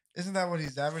 isn't that what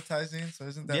he's advertising? So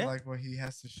isn't that Yeah. like what he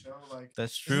has to show? Like,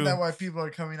 That's isn't true. that why people are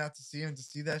coming out to see him to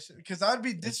see that shit? Because I'd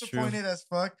be That's true. disappointed as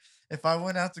fuck if I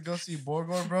went out to go see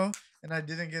Borgor, bro, and I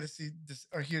didn't get to see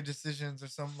or hear Decisions or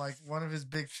some like one of his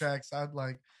big tracks. I'd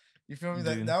like, you feel me?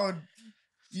 Dude. That would.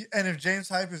 And if James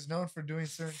Hype is known for doing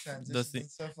certain transitions thi- and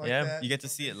stuff like yeah, that, you get to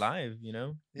feel see me? it live, you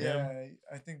know? Yeah,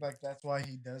 I think like that's why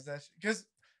he does that shit. Because,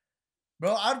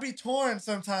 bro, I'd be torn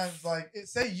sometimes. Like,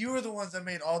 say you were the ones that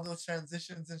made all those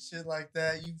transitions and shit like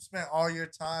that. You spent all your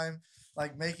time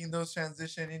like making those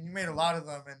transitions, and you made a lot of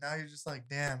them, and now you're just like,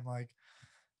 damn, like,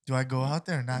 do I go out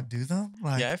there and not do them?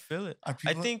 Like, Yeah, I feel it. are I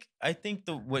people? think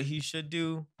what he should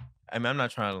do. I mean, I'm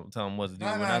not trying to tell him what to do,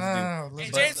 No, what no, not to do. no. Hey,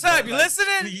 Listen, But- James but, Hype, you like-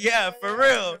 listening? Yeah, for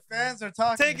real. Your fans are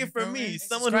talking. Take you it from feel me, Hey,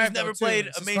 someone who's subscribe, never though, too. played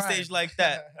a main Subscribe. stage like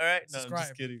that. All right, no, I'm Subscribe.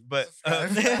 just kidding. But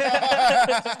Subscribe.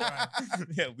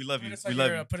 yeah, we love Put you. us We on love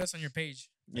your, you. put us on your page.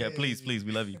 Yeah, please, Hey.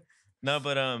 we love you. No,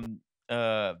 but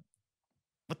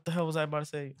what the hell was I about to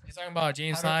say? He's talking about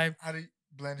James Hype. How do you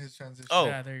blend his transition? Oh,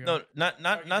 Yeah, there you go. no,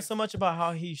 not so much about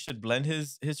how he should blend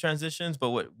his transitions, but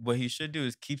what he should do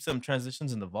is keep some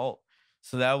transitions in the vault,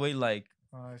 so that way, like,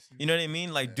 Oh, I see. you know what I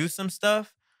mean? Like, Yeah. do some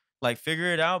stuff, like,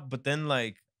 figure it out, but then,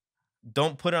 like,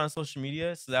 don't put it on social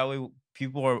media, so that way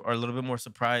people are a little bit more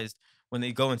surprised when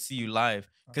they go and see you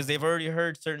live, because they've already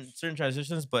heard certain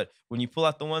transitions, but when you pull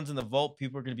out the ones in the vault,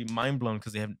 people are gonna be mind blown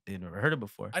because they've never heard it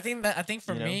before. I think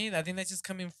for You know? me, I think that's just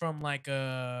coming from like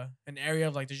an area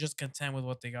of like they're just content with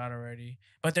what they got already,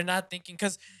 but they're not thinking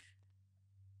because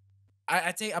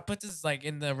I put this like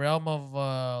in the realm of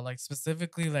like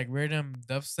specifically like random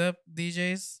dubstep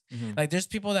DJs. Mhm. Like there's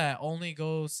people that only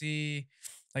go see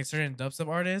like certain dubstep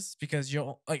artists because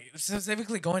you're like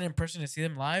specifically going in person to see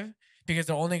them live because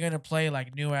they're only gonna play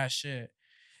like new ass shit.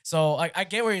 So like I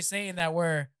get what you're saying that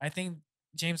where I think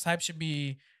James Hype should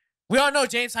be. We all know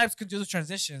James Hype can do the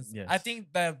transitions. I Yes.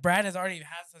 think that brand has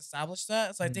established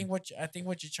that. So I think what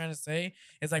you're trying to say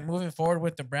is like moving forward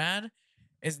with the brand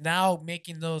is now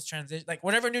making those transitions like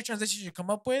whatever new transitions you come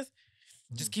up with,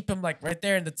 just keep them like right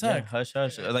there in the Yeah, tug. hush,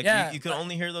 hush. Like, Yeah, you can like-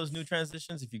 only hear those new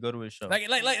transitions if you go to his show. Like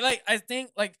I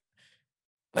think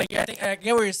I think I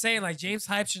get what you're saying. Like James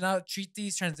Hype should now treat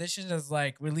these transitions as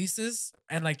like releases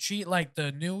and like treat like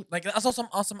the new like that's also some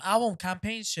awesome album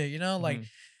campaign shit. You know, Mhm.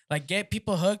 like get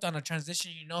people hooked on a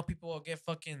transition. You know, people will get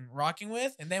fucking rocking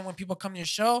with, and then when people come to your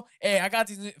show, hey, I got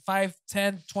these 5,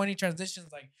 10, 20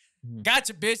 transitions. Like, Mhm.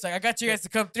 gotcha, bitch. Like I got you guys to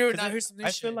come through. 'Cause Now here's some new I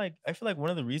shit. feel like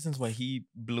one of the reasons why he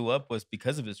blew up was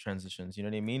because of his transitions. You know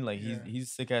what I mean? Like Yeah.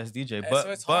 he's sick ass DJ. Yeah, But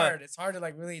so it's but hard. It's hard to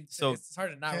like really. So- It's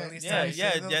hard to not Can- release yeah, you that. say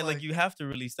yeah, though, yeah. Like like- you have to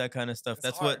release that kind of stuff. It's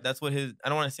That's hard. what his. I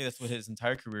don't want to say that's what his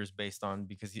entire career is based on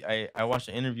because I watched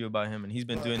an interview about him and he's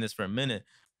been Right. doing this for a minute.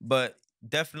 But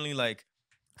definitely like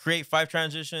create 5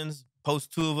 transitions,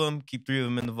 post 2 of them, keep 3 of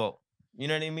them in the vault. You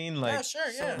know what I mean? Like Yeah, sure,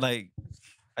 yeah. like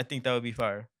I think that would be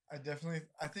fire.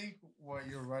 I think what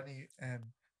you're running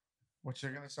and what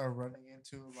you're gonna start running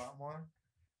into a lot more.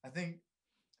 I think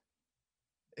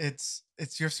it's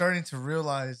you're starting to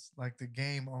realize like the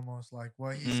game almost like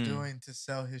what he's Mm. doing to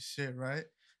sell his shit, right?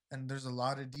 And there's a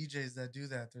lot of DJs that do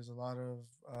that. There's a lot of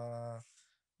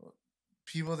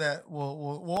people that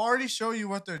will already show you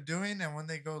what they're doing, and when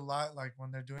they go live, like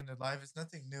when they're doing it live, it's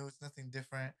nothing new, it's nothing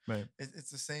different. Right.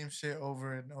 It's the same shit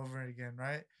over and over again,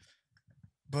 right?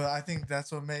 But I think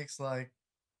that's what makes like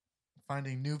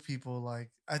finding new people like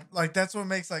that's what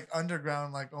makes like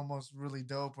underground like almost really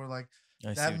dope, or like I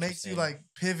see that what you're makes you saying. like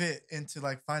pivot into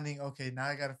like finding, okay, now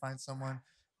I gotta find someone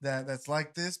that's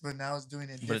like this, but now it's doing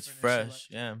it different But it's and shit fresh, like,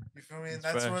 yeah. you feel me? And It's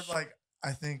that's what fresh. like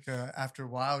I think after a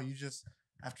while, you just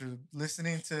after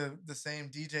listening to the same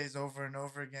DJs over and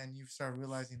over again, you start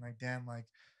realizing like, damn, like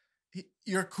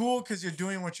you're cool because you're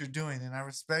doing what you're doing, and I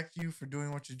respect you for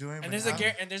doing what you're doing. And But there's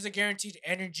now, a guaranteed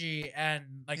energy and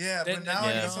like yeah, but now I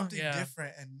you need know, something yeah.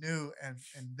 different and new and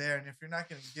there. And if you're not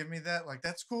gonna give me that, like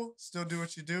that's cool. Still do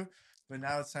what you do. But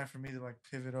now it's time for me to like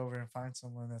pivot over and find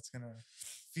someone that's gonna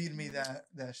feed me that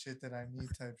shit that I need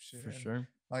type shit. For And sure.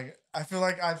 like I feel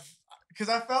like because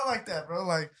I felt like that, bro.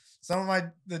 Like some of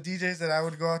the DJs that I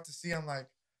would go out to see, I'm like,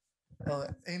 oh,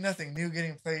 ain't nothing new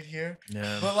getting played here.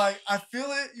 Yeah. But like I feel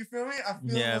it, you feel me? I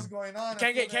feel Yeah. what's going on.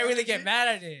 You can't really get mad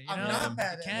at it. You I'm know? not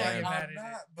mad You at can't it. get Like, mad I'm at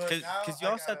not, it. but now Because you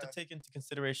I also have to gotta- take into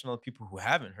consideration all the people who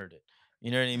haven't heard it. You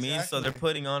know what I mean? So they're Exactly.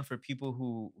 putting on for people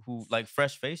who like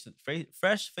fresh faces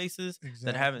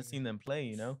that haven't Exactly. seen them play.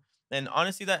 You know, and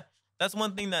honestly, that's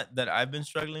one thing that I've been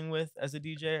struggling with as a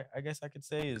DJ. I guess I could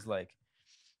say is like,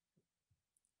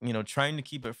 you know, trying to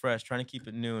keep it fresh, trying to keep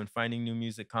it new, and finding new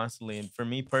music constantly. And for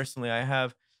me personally, I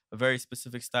have a very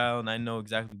specific style, and I know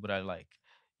exactly what I like.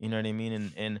 You know what I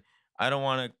mean? And I don't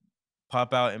want to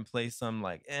pop out and play some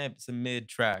like some mid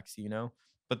tracks, you know.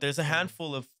 But there's a Yeah.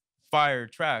 handful of fire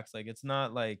tracks. Like it's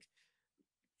not like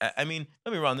I mean,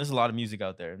 don't be wrong. There's a lot of music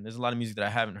out there, and there's a lot of music that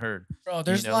I haven't heard. Bro,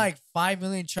 there's know? like 5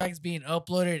 million tracks being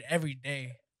uploaded every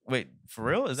day. Wait, for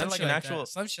real? Is that Some like shit an like actual? that.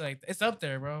 Some shit like that. It's up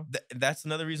there, bro. That's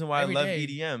another reason why Every I love day.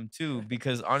 EDM too,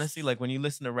 because honestly, like when you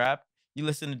listen to rap, you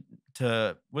listen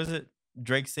to what is it?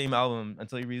 Drake's same album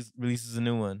until he releases a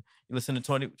new one. You listen to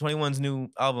 21's new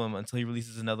album until he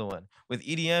releases another one. With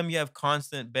EDM, you have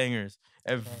constant bangers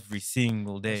every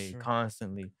single day, true.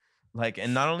 constantly. Like,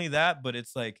 and not only that, but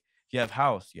it's like you have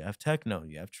house, you have techno,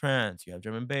 you have trance, you have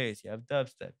drum and bass, you have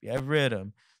dubstep, you have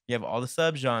rhythm, you have all the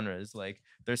subgenres. Like,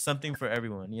 there's something for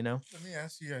everyone, you know? Let me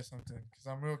ask you guys something, because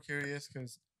I'm real curious,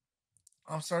 because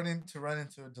I'm starting to run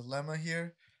into a dilemma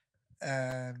here,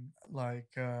 and like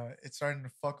it's starting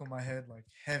to fuck with my head like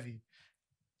heavy.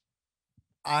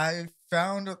 I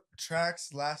found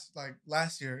tracks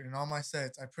last year in all my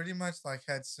sets. I pretty much like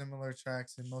had similar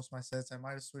tracks in most of my sets. I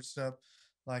might have switched up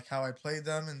like how I played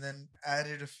them and then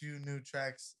added a few new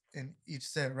tracks in each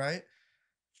set, right?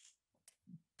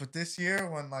 But this year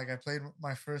when like I played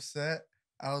my first set,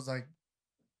 I was like,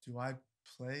 do I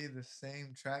play the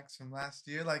same tracks from last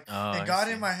year? Like Oh, I it got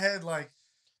see. in my head like,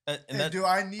 And hey, that, do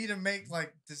I need to make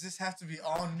like, does this have to be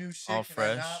all new shit? All Can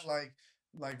fresh? I not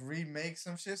like remake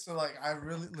some shit? So like I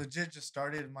really legit just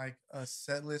started like a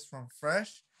set list from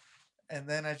fresh, and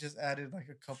then I just added like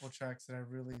a couple tracks that I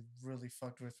really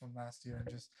fucked with from last year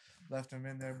and just left them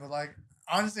in there. But like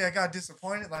honestly, I got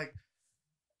disappointed. Like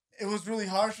it was really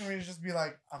hard for me to just be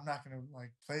like, I'm not gonna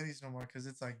like play these no more, because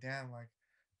it's like, damn, like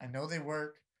I know they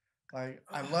work. Like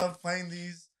I love playing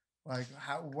these. Like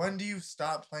when do you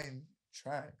stop playing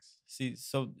tracks? see,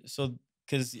 so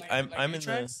because I'm in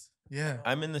the Yeah.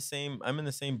 I'm in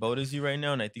the same boat as you right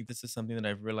now, and I think this is something that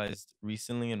I've realized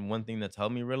recently. And one thing that's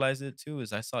helped me realize it too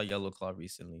is I saw Yellow Claw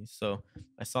recently. So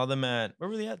I saw them at where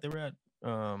were they at? They were at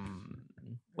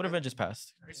what event just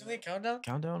passed? Recently, Countdown?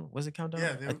 Countdown? Was it Countdown?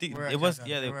 Yeah, I think were at it was. Countdown.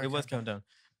 Yeah, They were at it was Countdown. Countdown.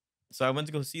 So I went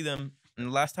to go see them, and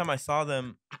the last time I saw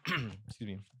them, excuse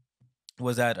me,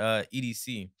 was at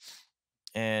EDC,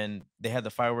 and they had the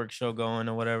fireworks show going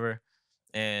or whatever.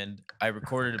 And I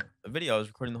recorded a video. I was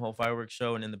recording the whole fireworks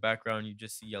show, and in the background, you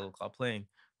just see Yellow Claw playing,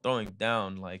 throwing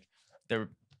down, like they're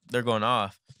they're going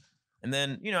off. And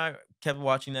then I kept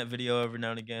watching that video every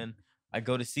now and again. I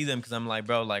go to see them because I'm like,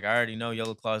 bro, like I already know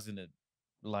Yellow Claw's gonna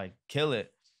like kill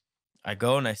it. I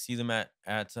go and I see them at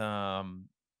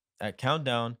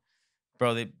Countdown,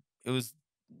 bro. It was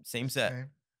same set, Same.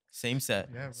 same set,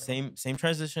 Yeah, bro. same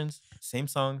transitions, same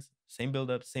songs, same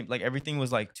build up, same like everything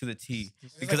was like to the T.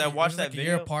 This is Because like I watched that a video.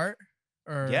 year apart?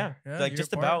 Or Yeah, like year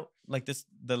just apart? about like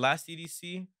the last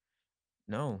EDC.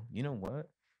 No, you know what?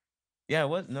 Yeah,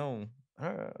 what? No,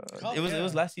 Oh, it was yeah.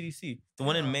 last EDC, the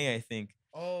one in Yeah. May, I think.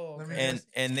 Oh, Let me okay. guess.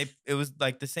 And it was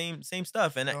like the same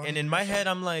stuff. And Don't and in even my say- head,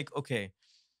 I'm like, okay,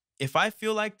 if I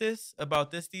feel like this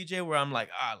about this DJ, where I'm like,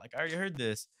 like I already heard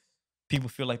this, people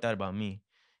feel like that about me,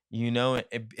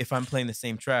 if I'm playing the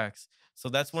same tracks. So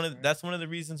that's one of the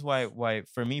reasons why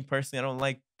for me personally, I don't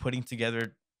like putting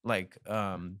together like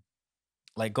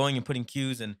like going and putting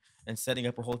cues and setting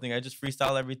up a whole thing. I just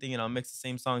freestyle everything and I'll mix the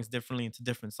same songs differently into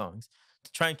different songs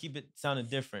to try and keep it sounding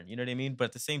different. You know what I mean? But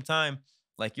at the same time,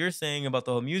 like you're saying about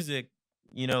the whole music,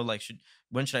 you know, like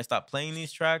when should I stop playing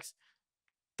these tracks?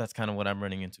 That's kind of what I'm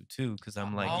running into too, because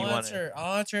I'm like, you want to.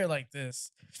 I'll answer it like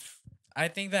this. I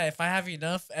think that if I have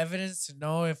enough evidence to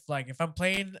know if I'm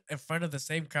playing in front of the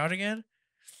same crowd again,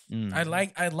 I'd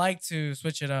like to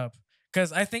switch it up.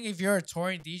 Cause I think if you're a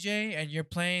touring DJ and you're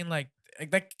playing like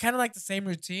kind of like the same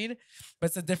routine, but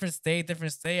it's a different state,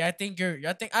 I think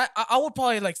I would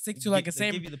probably like stick to like the They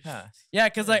same. give you the pass. Yeah,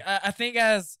 cause like I think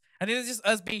it's just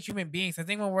us being human beings. I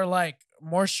think when we're like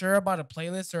more sure about a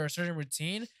playlist or a certain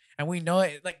routine, and we know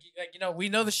it, like you know, we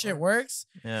know the shit works.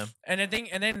 Yeah. And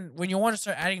then when you want to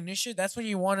start adding new shit, that's when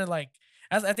you want to like.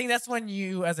 I think that's when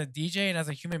you, as a DJ and as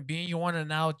a human being, you want to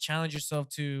now challenge yourself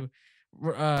to,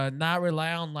 not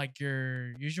rely on like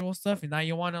your usual stuff, and now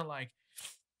you want to like.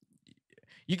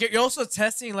 You're also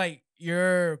testing like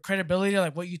your credibility,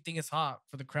 like what you think is hot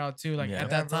for the crowd too, like Yeah. at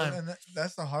that bro, time. and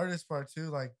that's the hardest part too,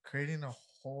 like creating a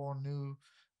whole new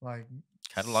like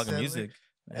Catalog of set music.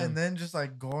 Yeah. and then just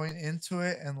like going into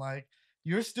it and like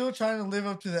you're still trying to live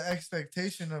up to the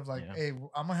expectation of like, Yeah. hey,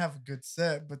 I'm gonna have a good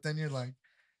set, but then you're like,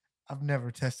 I've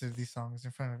never tested these songs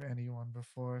in front of anyone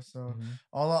before, so Mhm.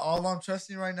 all I'm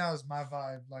trusting right now is my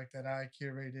vibe, like that I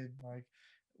curated like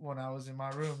when I was in my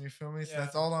room. You feel me? So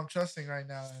that's Yeah. all I'm trusting right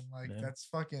now, and like Yeah. that's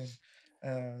fucking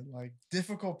like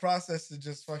difficult process to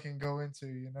just fucking go into,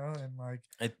 you know, and like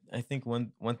I think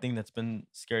one thing that's been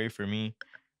scary for me,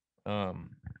 and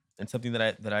something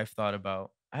that I've thought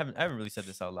about. I haven't really said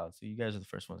this out loud, so you guys are the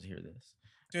first ones to hear this.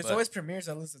 Dude, it's But- always premieres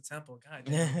that lose the tempo. God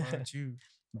damn, why don't you?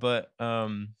 But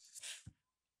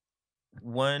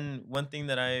one thing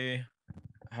that I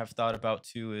have thought about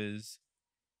too is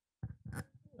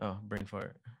brain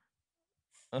fart.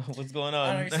 What's going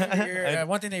I on? don't know,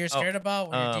 one thing that you're oh, scared about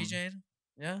when you're um, DJing.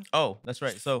 Yeah. Oh, that's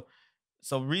right. So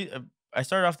I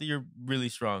started off the year really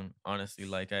strong. Honestly,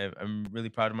 like I'm really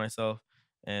proud of myself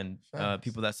and Facts.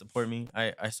 people that support me.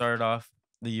 I started off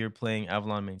the year playing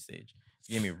Avalon main stage.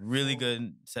 It gave me a really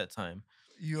good set time.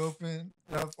 you open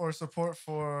up or support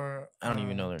for I don't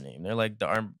even know their name. They're like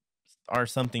the R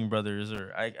something brothers,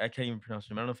 or I can't even pronounce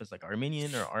them. I don't know if it's like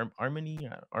Armenian or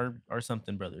Armony or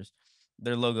something brothers.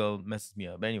 Their logo messes me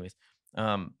up. But anyways,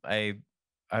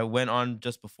 I went on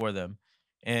just before them,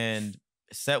 and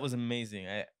set was amazing.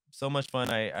 So much fun.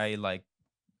 I like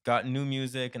got new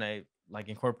music and I like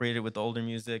incorporated it with the older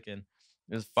music, and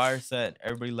it was fire set.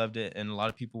 Everybody loved it, and a lot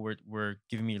of people were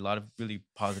giving me a lot of really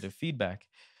positive feedback.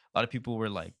 A lot of people were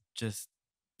like just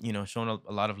showing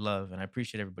a lot of love, and I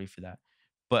appreciate everybody for that.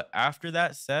 But after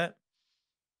that set,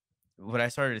 what I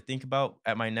started to think about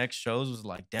at my next shows was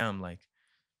like, damn, like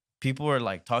people are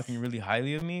like talking really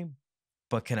highly of me,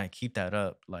 but can I keep that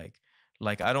up? Like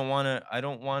I don't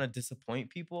want to disappoint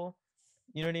people.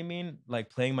 You know what I mean? Like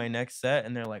playing my next set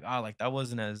and they're like, "Ah, like that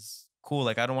wasn't as cool.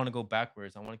 Like I don't want to go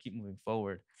backwards. I want to keep moving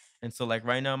forward." And so like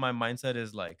right now my mindset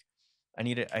is like I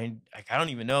don't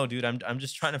even know, dude. I'm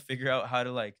just trying to figure out how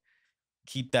to like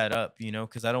keep that up,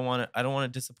 cuz I don't want to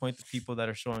disappoint the people that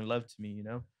are showing love to me.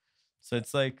 So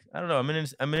it's like, I don't know,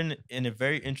 I'm in a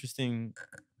very interesting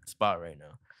spot right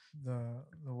now.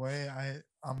 the way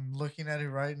I'm looking at it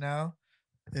right now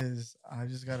is I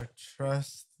just gotta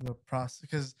trust the process,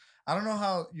 because I don't know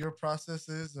how your process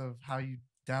is of how you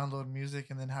download music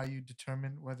and then how you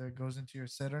determine whether it goes into your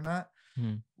set or not.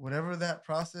 Mhm. Whatever that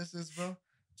process is, bro,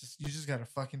 you just gotta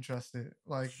fucking trust it.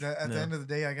 Like that at the Yeah. end of the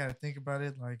day, I gotta think about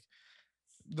it. Like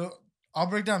the I'll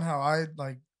break down how I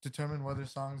like determine whether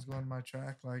songs go in my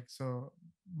track. Like, so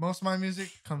most of my music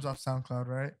comes off SoundCloud,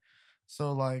 right?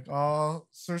 So like I'll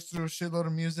search through a shitload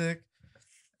of music,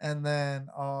 and then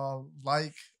I'll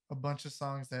like a bunch of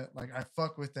songs that like I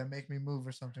fuck with that make me move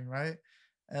or something, right?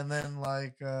 And then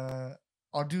like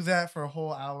I'll do that for a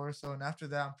whole hour or so, and after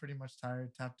that I'm pretty much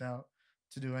tired, tapped out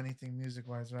to do anything music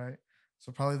wise, right?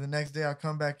 So probably the next day I'll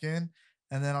come back in,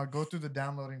 and then I'll go through the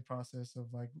downloading process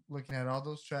of like looking at all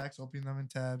those tracks, opening them in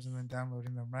tabs, and then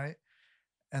downloading them, right?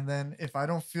 And then if I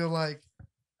don't feel like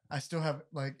I still have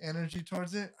like energy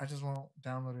towards it, I just won't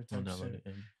download it I'll type download shit.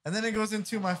 it. And then it goes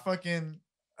into my fucking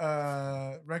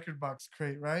record box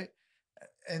crate, right?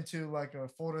 Into like a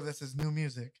folder that says new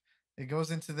music. It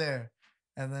goes into there.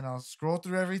 And then I'll scroll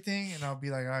through everything and I'll be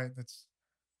like, all right, let's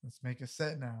make a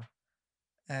set now.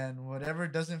 And whatever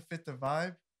doesn't fit the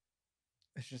vibe,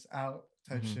 it's just out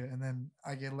type Mhm. shit. And then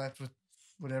I get left with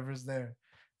whatever's there.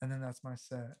 And then that's my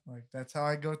set. Like that's how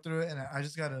I go through it. And I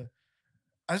just gotta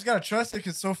trust it,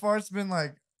 because so far it's been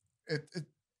like it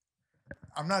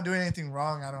I'm not doing anything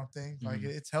wrong, I don't think. Like Mhm.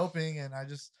 it's helping, and I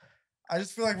just I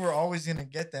just feel like we're always gonna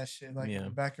get that shit like in Yeah. the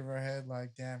back of our head.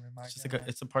 Like, damn, am I It's just gonna? like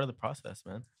it's a part of the process,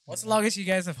 man. What's the longest you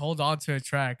guys have hold on to a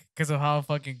track because of how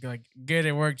fucking like good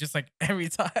it worked? Just like every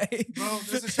time, Bro,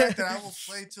 there's a track that I will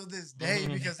play till this day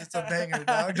because it's a banger,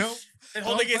 dog. Been Don't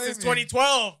holding it blame since me.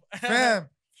 2012. Fam,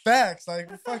 facts. Like,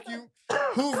 fuck you,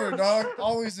 Hoover, dog.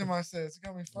 Always in my sets. You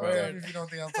got me fucked up Word. if you don't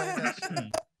think I'm playing that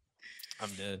shit. I'm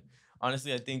dead.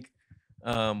 Honestly, I think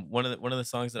one of the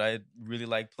songs that I really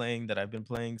like playing that I've been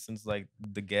playing since like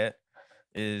the get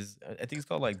is I think it's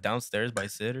called like Downstairs by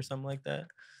Sid or something like that.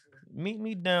 Meet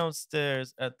me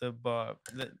downstairs at the bar.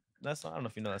 That song, I don't know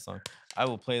if you know that song. I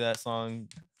will play that song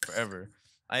forever.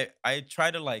 I try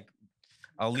to like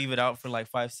I'll leave it out for like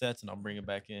 5 sets and I'll bring it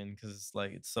back in because it's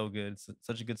like it's so good. It's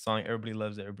such a good song. Everybody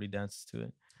loves it. Everybody dances to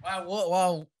it.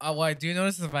 What I do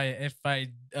notice if I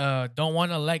don't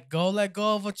want to let go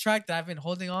of a track that I've been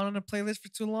holding on a playlist for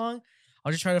too long,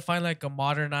 I'll just try to find like a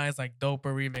modernized, like doper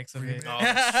remix of it. Remix. Oh,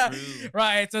 that's true.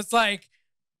 Right. So it's like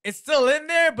it's still in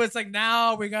there, but it's like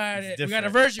now we got It's it. We got a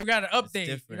different. version. We got to It's update. You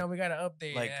different. know, we got to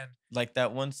update. Like and like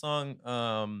that one song.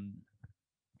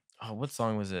 Oh, what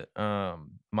song was it?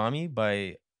 Mommy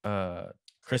by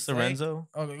Chris Lake. Lorenzo.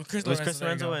 Oh, Chris It was Lorenzo, Chris there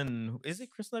you Lorenzo go. and is it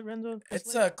Chris Lorenzo? Chris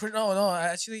It's Lake? no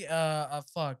actually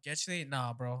fuck actually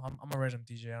nah bro I'm a rhythm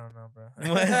DJ I don't know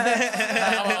bro What?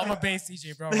 I'm a bass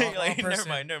DJ bro Like, wrong never person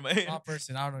mind, never mind. wrong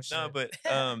person I don't know shit. No, but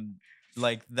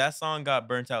like that song got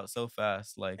burnt out so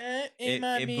fast. Like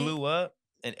it blew up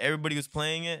and everybody was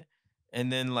playing it,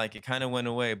 and then like it kind of went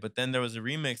away. But then there was a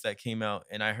remix that came out,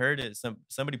 and I heard it.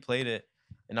 Somebody played it,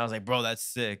 and I was like, bro, that's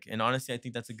sick. And honestly, I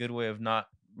think that's a good way of not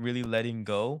really letting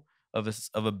go of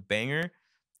a banger,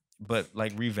 but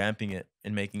like revamping it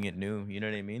and making it new. You know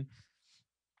what I mean?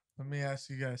 Let me ask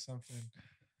you guys something.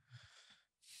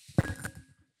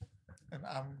 And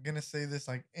I'm gonna say this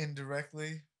like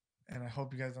indirectly, and I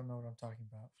hope you guys don't know what I'm talking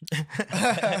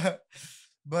about.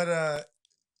 But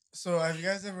so have you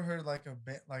guys ever heard like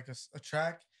a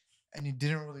track and you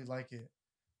didn't really like it,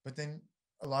 but then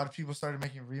a lot of people started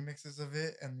making remixes of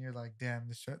it, and you're like, damn,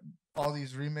 all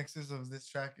these remixes of this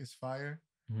track is fire.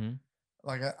 Mhm.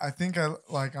 Like I think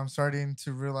I'm starting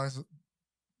to realize.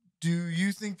 Do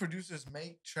you think producers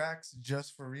make tracks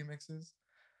just for remixes?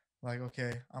 Like,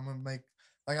 okay, I'm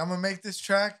gonna make this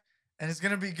track and it's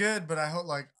gonna be good, but I hope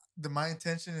like my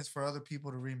intention is for other people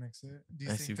to remix it. Do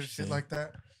you I see think what there's you're shit saying. like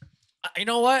that? You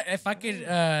know what? If I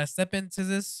could step into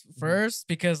this first,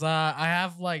 because I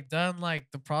have like done like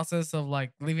the process of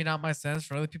like leaving out my sense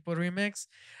for other people to remix.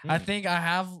 I Mm. think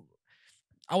I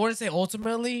wouldn't say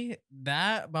ultimately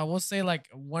that, but I will say like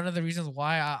one of the reasons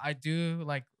why I do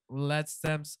like let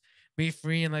stems be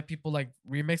free and let people like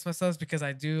remix myself is because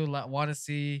I do want to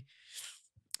see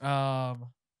um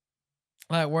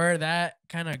like where that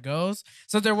kind of goes.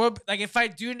 So there will like if I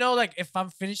do know like if I'm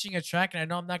finishing a track and I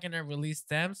know I'm not gonna release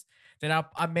stems, then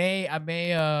I may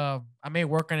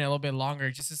work on it a little bit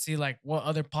longer just to see like what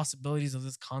other possibilities of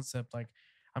this concept like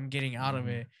I'm getting out of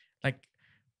it. Like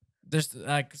there's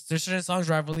certain songs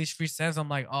where I've released free stems. I'm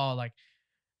like, oh, like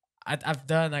I've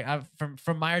done like I've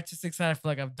from my artistic side, I feel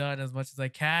like I've done as much as I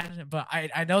can, but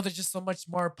I know there's just so much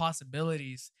more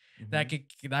possibilities that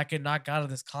I could knock out of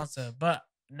this concept. But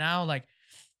now like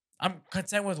I'm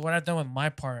content with what I've done with my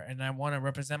part, and I want to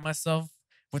represent myself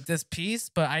with this piece.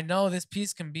 But I know this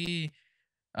piece can be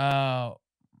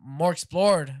more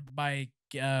explored by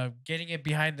getting it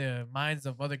behind the minds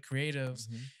of other creatives.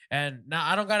 And now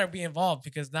I don't gotta be involved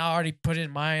because now I already put in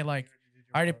my like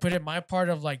I already put in my part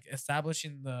of like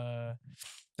establishing the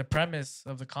premise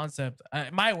of the concept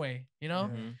my way, you know.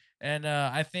 And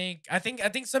I think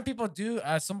some people do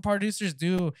some producers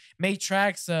do make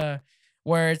tracks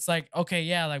where it's like, okay,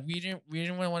 yeah, like we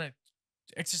didn't want to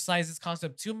exercise this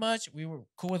concept too much. We were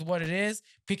cool with what it is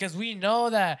because we know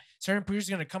that certain producers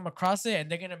are gonna come across it and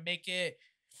they're gonna make it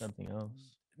Something else.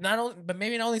 not only, but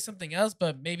maybe not only something else,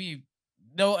 but maybe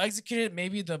they'll execute it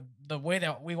maybe the way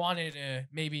that we wanted to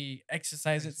maybe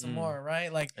exercise it some more,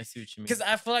 right? Like I see what you mean. because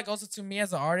I feel like also to me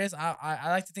as an artist, I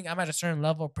like to think I'm at a certain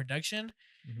level of production.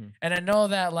 And I know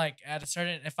that like at a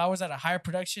certain, if I was at a higher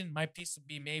production, my piece would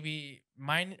be maybe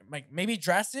mine, like maybe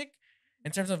drastic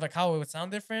in terms of like how it would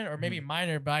sound different, or maybe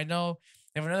minor. But I know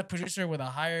if another producer with a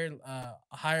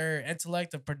higher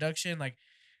intellect of production, like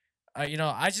you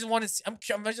know, I just want to see.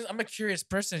 I'm a curious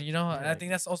person, you know. And I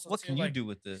think that's also what too, can you like, do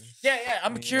with this? Yeah,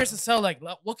 I'm You curious know? to tell. Like,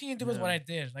 what can you do with what Yeah. I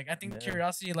did? Like, I think Yeah.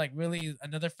 curiosity, like, really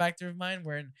another factor of mine.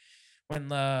 When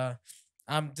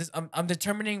I'm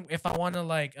determining if I want to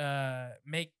like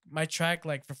make my track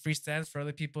like for free stands for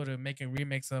other people to make a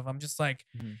remix of. I'm just like,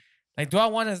 like, do I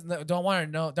want to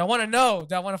know? Do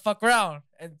I want to fuck around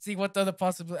and see what the other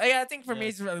possibilities? Yeah, I think for me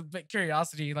it's really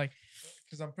curiosity. Like,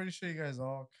 because I'm pretty sure you guys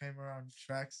all came around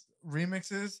tracks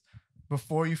remixes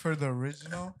before you've heard the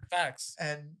original, Facts.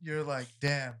 and you're like,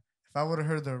 damn. If I would have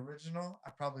heard the original,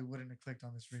 I probably wouldn't have clicked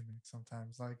on this remix.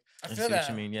 Sometimes, I I feel see what that.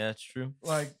 you mean. Yeah, that's true.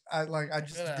 I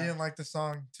just feel that. didn't like the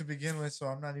song to begin with, so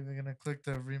I'm not even gonna click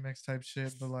the remix type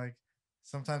shit. But like,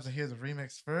 sometimes I hear the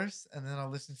remix first, and then I'll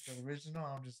listen to the original.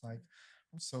 I'm just like,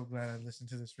 I'm so glad I listened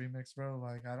to this remix, bro.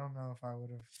 Like, I don't know if I would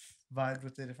have vibed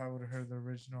with it if I would have heard the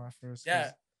original at first. 'Cause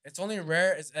Yeah, it's only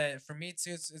rare. It's for me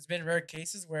too. It's been rare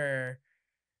cases where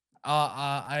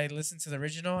I listen to the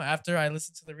original after I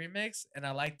listen to the remix, and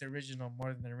I like the original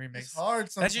more than the remix. it's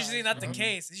hard sometimes. That's usually not the bro.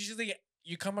 case. It's usually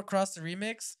you come across the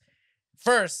remix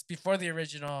first before the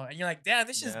original, and you're like, damn,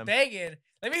 this shit's Yeah. banging.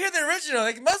 Let me hear the original.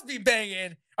 Like, it must be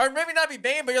banging, or maybe not be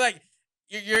banging, but you're like,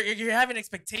 you're having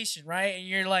expectation, right? And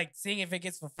you're like seeing if it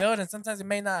gets fulfilled, and sometimes it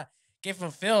may not get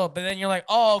fulfilled, but then you're like,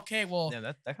 oh, okay, well, Yeah,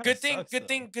 that kind good of thing, sucks, good though.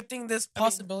 thing, good thing. This I mean-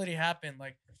 possibility happened.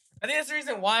 Like, I think that's the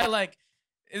reason why. Like,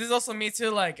 it is also me too.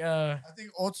 Like, I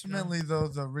think ultimately though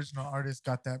the original artist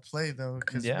got that play though,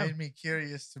 because Yeah. it made me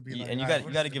curious to be like, And you "Alright, got what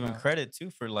you got is to it give him about?" credit too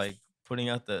for like putting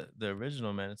out the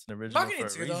original, man. It's an original marketing for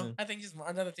a too, though. reason. I think just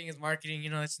another thing is marketing. You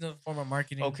know, it's another form of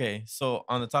marketing. Okay, so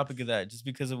on the topic of that, just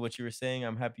because of what you were saying,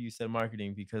 I'm happy you said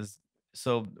marketing because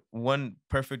so one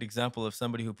perfect example of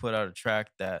somebody who put out a track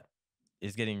that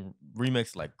is getting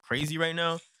remixed like crazy right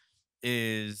now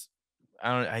is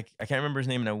I can't remember his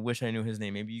name and I wish I knew his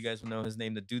name. Maybe you guys will know his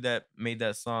name. The dude that made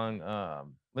that song,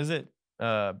 was it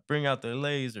Bring Out the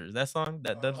Lasers? That song?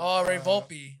 That Oh, Ray Uh, Volpe.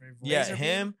 Ray Volpe. yeah, Laser Beam?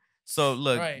 him. So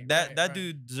look, Right, that right.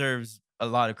 dude deserves a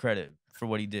lot of credit for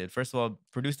what he did. First of all,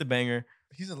 produced a banger,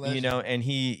 He's a legend. you know, and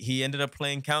he ended up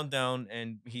playing Countdown,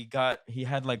 and he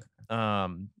had like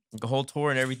the whole tour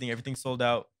and everything sold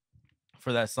out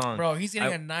for that song. Bro, he's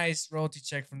getting I- a nice royalty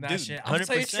check from that Dude, shit. I'm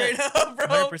telling you 100%, straight up, bro.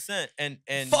 100%. And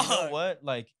you know Fuck. what?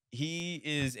 Like he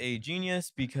is a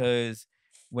genius because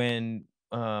when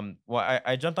well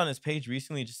I jumped on his page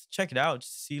recently just to check it out,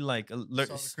 just to see like Saw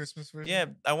the Christmas version. yeah,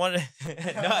 I wanted no,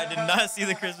 I did not see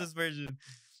the Christmas version.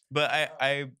 But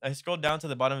I scrolled down to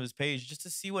the bottom of his page just to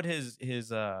see what his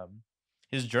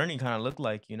journey kind of looked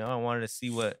like, you know. I wanted to see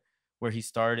where he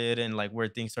started and like where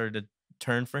things started to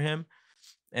turn for him.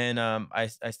 And I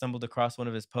stumbled across one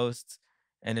of his posts,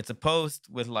 and it's a post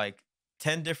with like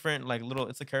 10 different like little,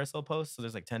 it's a carousel post, so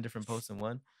there's like 10 different posts in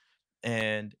one,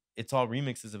 and it's all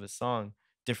remixes of his song,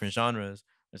 different genres.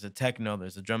 There's a techno,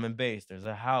 there's a drum and bass, there's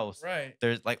a house, Right.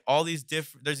 there's like all these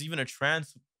different, there's even a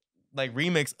trance like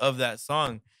remix of that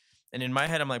song. And in my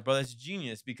head I'm like, bro, that's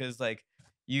genius, because like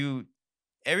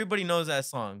everybody knows that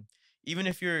song. Even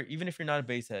if you're not a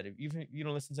bass head, even if you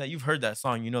don't listen to that, you've heard that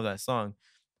song, you know that song.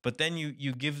 But then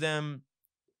you give them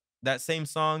that same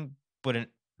song, but in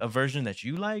a version that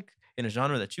you like, in a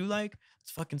genre that you like.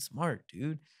 It's fucking smart,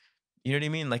 dude. You know what I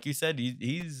mean? Like you said,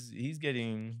 he's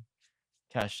getting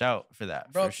cashed out for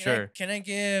that, Bro, for sure. Can I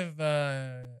give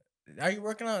are you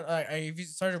working on have you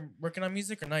started working on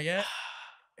music or not yet?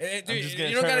 I'm Dude, just gonna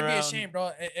you don't turn gotta be around ashamed,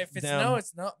 bro. If it's down. no,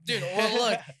 it's no. Dude, well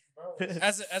look,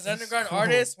 as an underground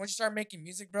artist, once you start making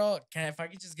music, bro, if I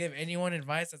could just give anyone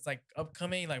advice that's like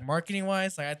upcoming, like marketing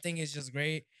wise, like I think it's just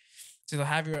great to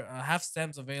have your have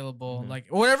stems available, Mhm. like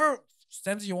whatever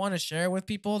stems you want to share with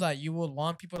people that you would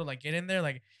want people to like get in there,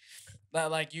 like that,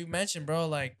 like you mentioned, bro.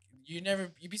 Like you'd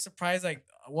be surprised like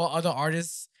what other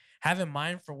artists have in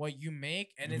mind for what you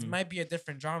make, and it Mhm. might be a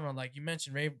different genre. Like you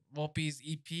mentioned, Ray Volpe's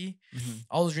EP. Mhm.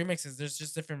 All those remixes, there's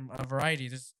just different variety.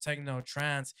 There's techno,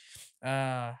 trance,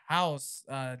 house,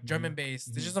 drum and bass.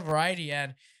 There's Mhm. just a variety,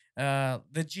 and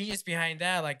the genius behind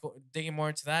that, like digging more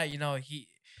into that, you know,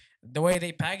 the way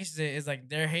they packaged it is like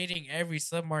they're hating every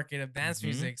submarket of dance Mhm.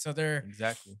 music. So they're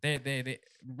Exactly. they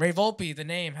Ray Volpe, the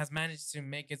name, has managed to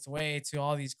make its way to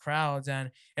all these crowds,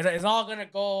 and it's all gonna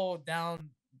go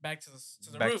down back to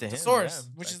the Back root, to the him, source,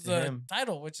 yeah, which back is to the him.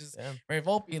 title, which is Yeah. Ray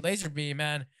Volpe, Laser Beam,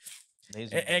 man.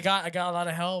 Laser I beam. got a lot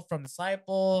of help from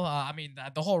Disciple. I mean,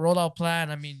 the whole rollout plan.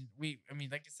 I mean,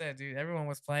 like you said, dude, everyone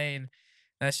was playing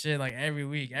that shit like every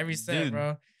week, every set, Dude,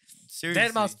 bro. seriously.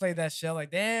 Dead Mouse played that shit.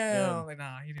 Like, damn. Yeah. Like,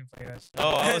 nah, he didn't play that shit. Oh,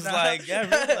 I was like, yeah,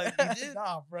 really? Like, he did?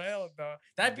 Nah, bro. Hell no.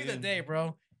 That'd be the Dude. day,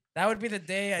 bro. That would be the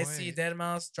day I see Wait. Dead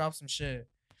Mouse drop some shit.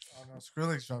 Oh no,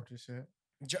 Skrillex dropped his shit.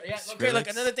 Yeah, okay, like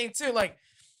Skrillex. another thing too, like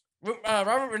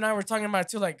Robert and I were talking about it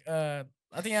too, like I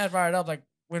think I brought it up, like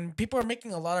when people are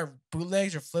making a lot of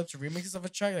bootlegs or flips or remixes of a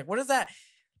track, like what is that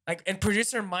like in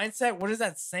producer mindset, what is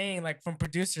that saying like from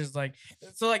producers? Like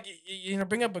so like you know,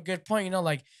 bring up a good point, you know,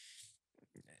 like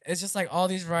it's just like all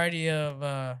these variety of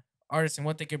artists and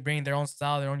what they could bring, their own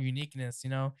style, their own uniqueness, you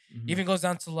know. Mhm. Even goes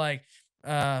down to like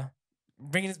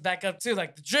bringing this back up too,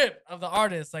 like the drip of the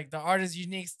artist, like the artist's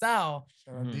unique style.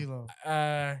 Shout out D-Lo.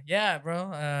 Yeah,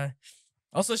 bro.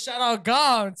 Also shout out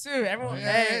Gom too. Everyone,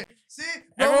 Hey, see,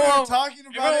 bro, we everyone- were talking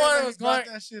about everyone it. And was he brought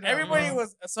going- that shit up, everybody bro.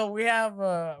 was. So we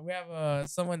have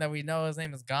someone that we know. His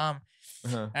name is Gom,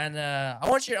 Uh-huh. and I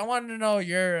wanted to know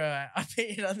your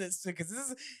opinion on this too,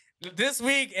 because this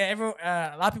week a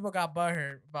lot of people got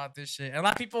butthurt about this shit, and a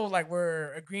lot of people like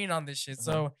were agreeing on this shit.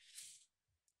 So,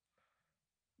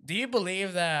 do you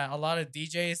believe that a lot of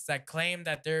DJs that claim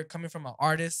that they're coming from an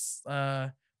artist's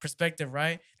perspective,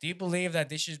 right? Do you believe that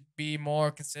they should be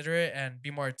more considerate and be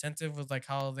more attentive with like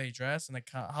how they dress and like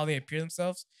how they appear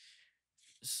themselves?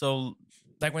 So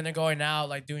Like when they're going out,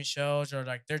 like doing shows, or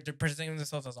like they're presenting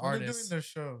themselves as When they're doing artists. their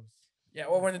shows. Yeah,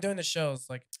 or when they're doing the shows,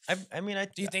 like, I mean,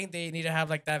 do you think they need to have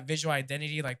like that visual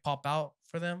identity like pop out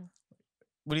for them?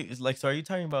 what do you like? So are you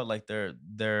talking about like their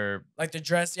Like the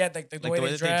dress, yeah, like the like way the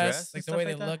way they that they dress, dress, like and the stuff way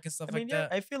like they that? look and stuff I mean, like yeah,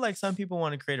 that. I feel like some people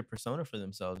want to create a persona for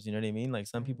themselves. You know what I mean? Like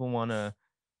some people want to,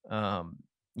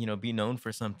 be known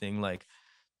for something. Like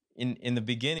in the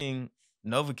beginning,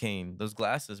 Novocaine, those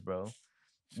glasses, bro.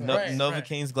 Right,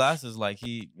 Novocaine's glasses, like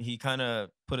he kind of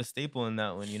put a staple in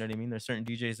that one. You know what I mean? There's certain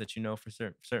DJs that you know for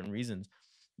certain reasons,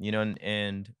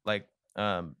 and like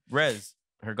Rez,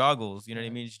 her goggles. You know what I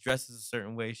mean? She dresses a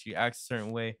certain way, she acts a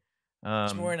certain way.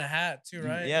 She's wearing a hat too,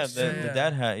 right? Yeah, She's the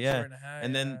dad hat, she's yeah. wearing a hat,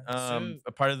 And then yeah, suit,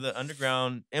 a part of the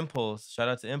underground Impulse. Shout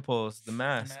out to Impulse, the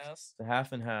mask, mask. the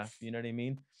half and half. You know what I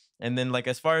mean? And then like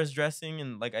as far as dressing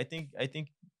and like I think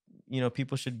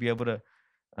people should be able to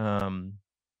um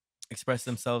express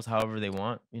themselves however they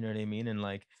want. You know what I mean? And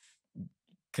like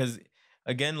because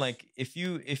again, like if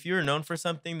you're known for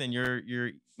something, then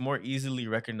you're more easily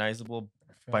recognizable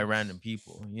by Facts. random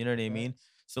people. You know what I mean? Facts.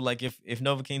 So like if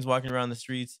Novocaine's walking around the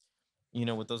streets,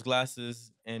 with those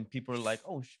glasses, and people are like,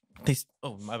 oh,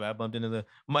 oh my bad, I bumped into the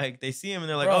mic. They see him and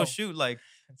they're like, Bro. oh shoot, like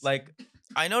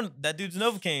I know that dude's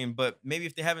Novocaine, but maybe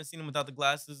if they haven't seen him without the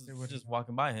glasses, They wouldn't just know.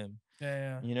 walking by him. Yeah,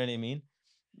 yeah. You know what I mean?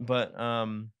 But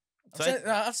so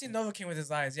I've seen Novocaine with his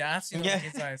eyes. Yeah, I've seen Yeah.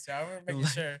 Novocaine's eyes. Yeah, I'm making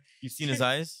Like, sure. you've seen his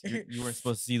eyes. You weren't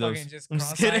supposed to see those. Fucking just I'm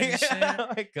just cross-eyed kidding. and shit. Oh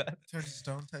my god. Turn to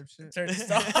stone type shit. Turn to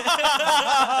stone.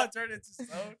 Turn into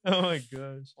stone. Oh my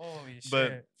gosh. Holy shit.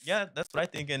 But yeah, that's what I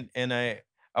think, and I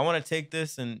want to take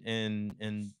this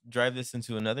and drive this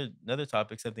into another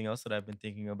topic. Something else that I've been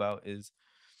thinking about is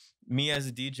me as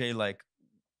a DJ. Like,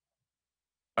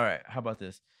 all right, how about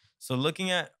this? So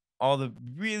looking at all the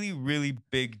really really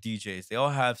big DJs, they all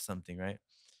have something, right?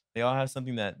 They all have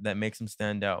something that makes them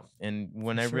stand out. And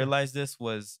when For I sure. realized this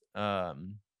was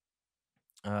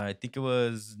I think it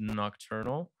was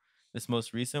Nocturnal, this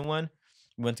most recent one.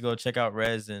 We went to go check out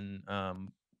Rez, and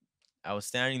I was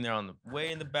standing there on the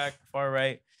way in the back, far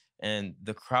right, and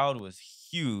the crowd was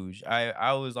huge.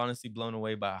 I was honestly blown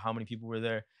away by how many people were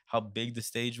there, how big the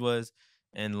stage was,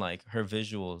 and like her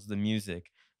visuals, the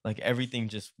music, like everything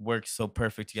just works so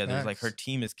perfect together. It's like her Facts.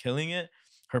 team is killing it,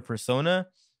 her persona,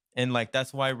 and like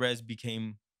that's why Rez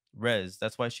became Rez.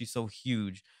 That's why she's so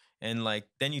huge. And like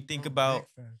then you think Bro, about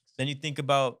big facts. then you think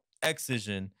about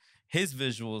Excision. His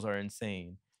visuals are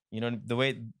insane. The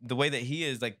way that he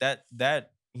is, like that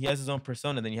he has his own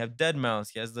persona. Then you have Dead Mouse.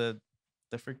 He has the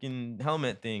freaking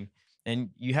helmet thing,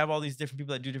 and you have all these different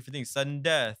people that do different things. Sudden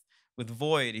Death with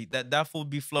Void. That fool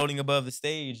be floating above the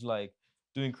stage, like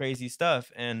doing crazy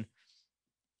stuff. And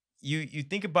you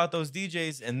think about those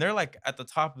DJs, and they're like at the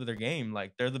top of their game.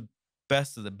 Like they're the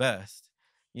best of the best.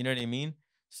 You know what I mean?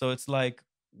 So it's like,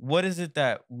 what is it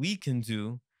that we can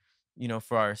do,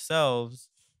 for ourselves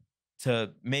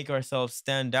to make ourselves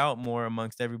stand out more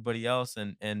amongst everybody else,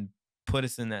 and put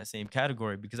us in that same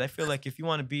category? Because I feel like if you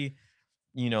want to be,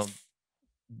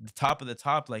 the top of the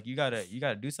top, like you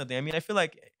gotta do something. I mean, I feel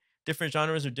like different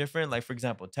genres are different. Like for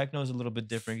example, techno is a little bit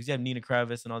different because you have Nina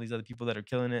Kravis and all these other people that are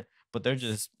killing it, but they're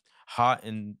just hot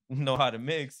and know how to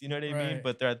mix. You know what I mean? Right.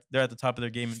 But they're at the top of their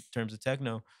game in terms of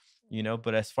techno.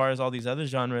 But as far as all these other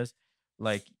genres,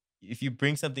 like if you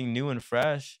bring something new and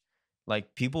fresh,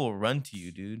 like people will run to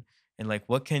you, dude. And like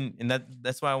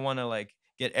that's why I want to like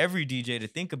get every DJ to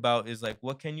think about is like,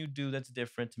 what can you do that's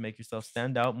different to make yourself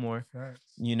stand out more, Facts.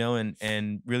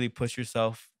 and really push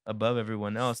yourself above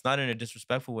everyone else, not in a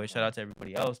disrespectful way. Shout out to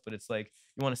everybody else, but it's like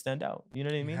you want to stand out. You know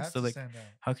what I You mean? have So to like, stand out.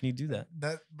 how can you do that?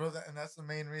 And that's the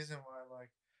main reason why,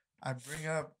 like, I bring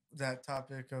up that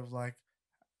topic of like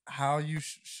how you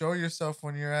show yourself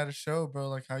when you're at a show, bro.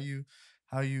 Like how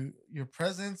your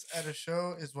presence at a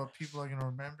show is what people are gonna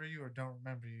remember you or don't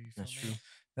remember you. You feel That's me? true.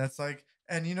 That's like,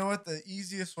 and you know what? The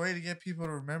easiest way to get people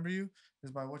to remember you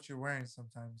is by what you're wearing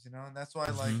sometimes, and that's why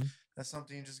like Mhm. that's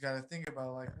something you just gotta think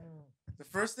about. Like the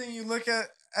first thing you look at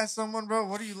at someone, bro,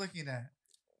 what are you looking at?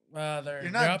 Their, You're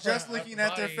their not upper- just looking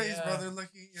upper at their body, face, yeah. bro. You're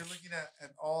looking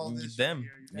at all this Them. shit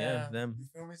here. Yeah, Yeah. them. You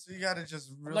feel me? So you gotta just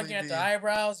I'm really looking at be the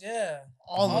eyebrows, yeah.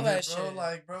 all all of that it, bro. shit.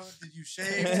 Like, bro, did you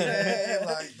shave today?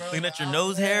 Like, bro, Looking the at your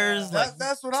nose outfit. hairs, like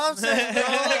That's what I'm saying,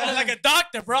 bro. like a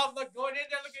doctor, bro. Look, going in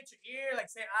there, look at your ear, like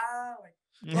say like.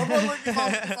 Bro, but like,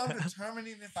 if I'm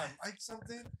determining if I like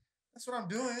something, that's what I'm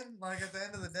doing. Like at the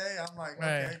end of the day, I'm like,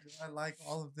 okay, Right. do I like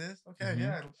all of this? Okay, Mhm.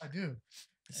 yeah, I do.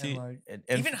 See, And like, and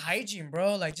Even hygiene,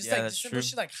 bro. Like just Yeah, like that's just simple true.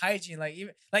 shit like hygiene. Like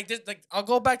even like there's like I'll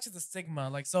go back to the stigma.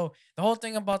 Like so the whole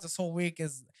thing about this whole week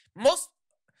is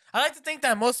I like to think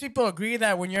that most people agree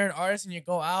that when you're an artist and you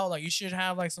go out, like you should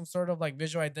have like some sort of like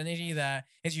visual identity that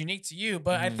is unique to you.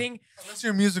 But I Mhm. think unless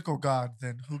you're a musical god,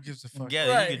 then who gives a fuck? yeah,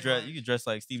 Right. you could dress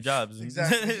like Steve Jobs.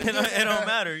 Exactly. it don't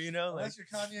matter, you know. Like Unless you're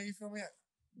Kanye, you feel me?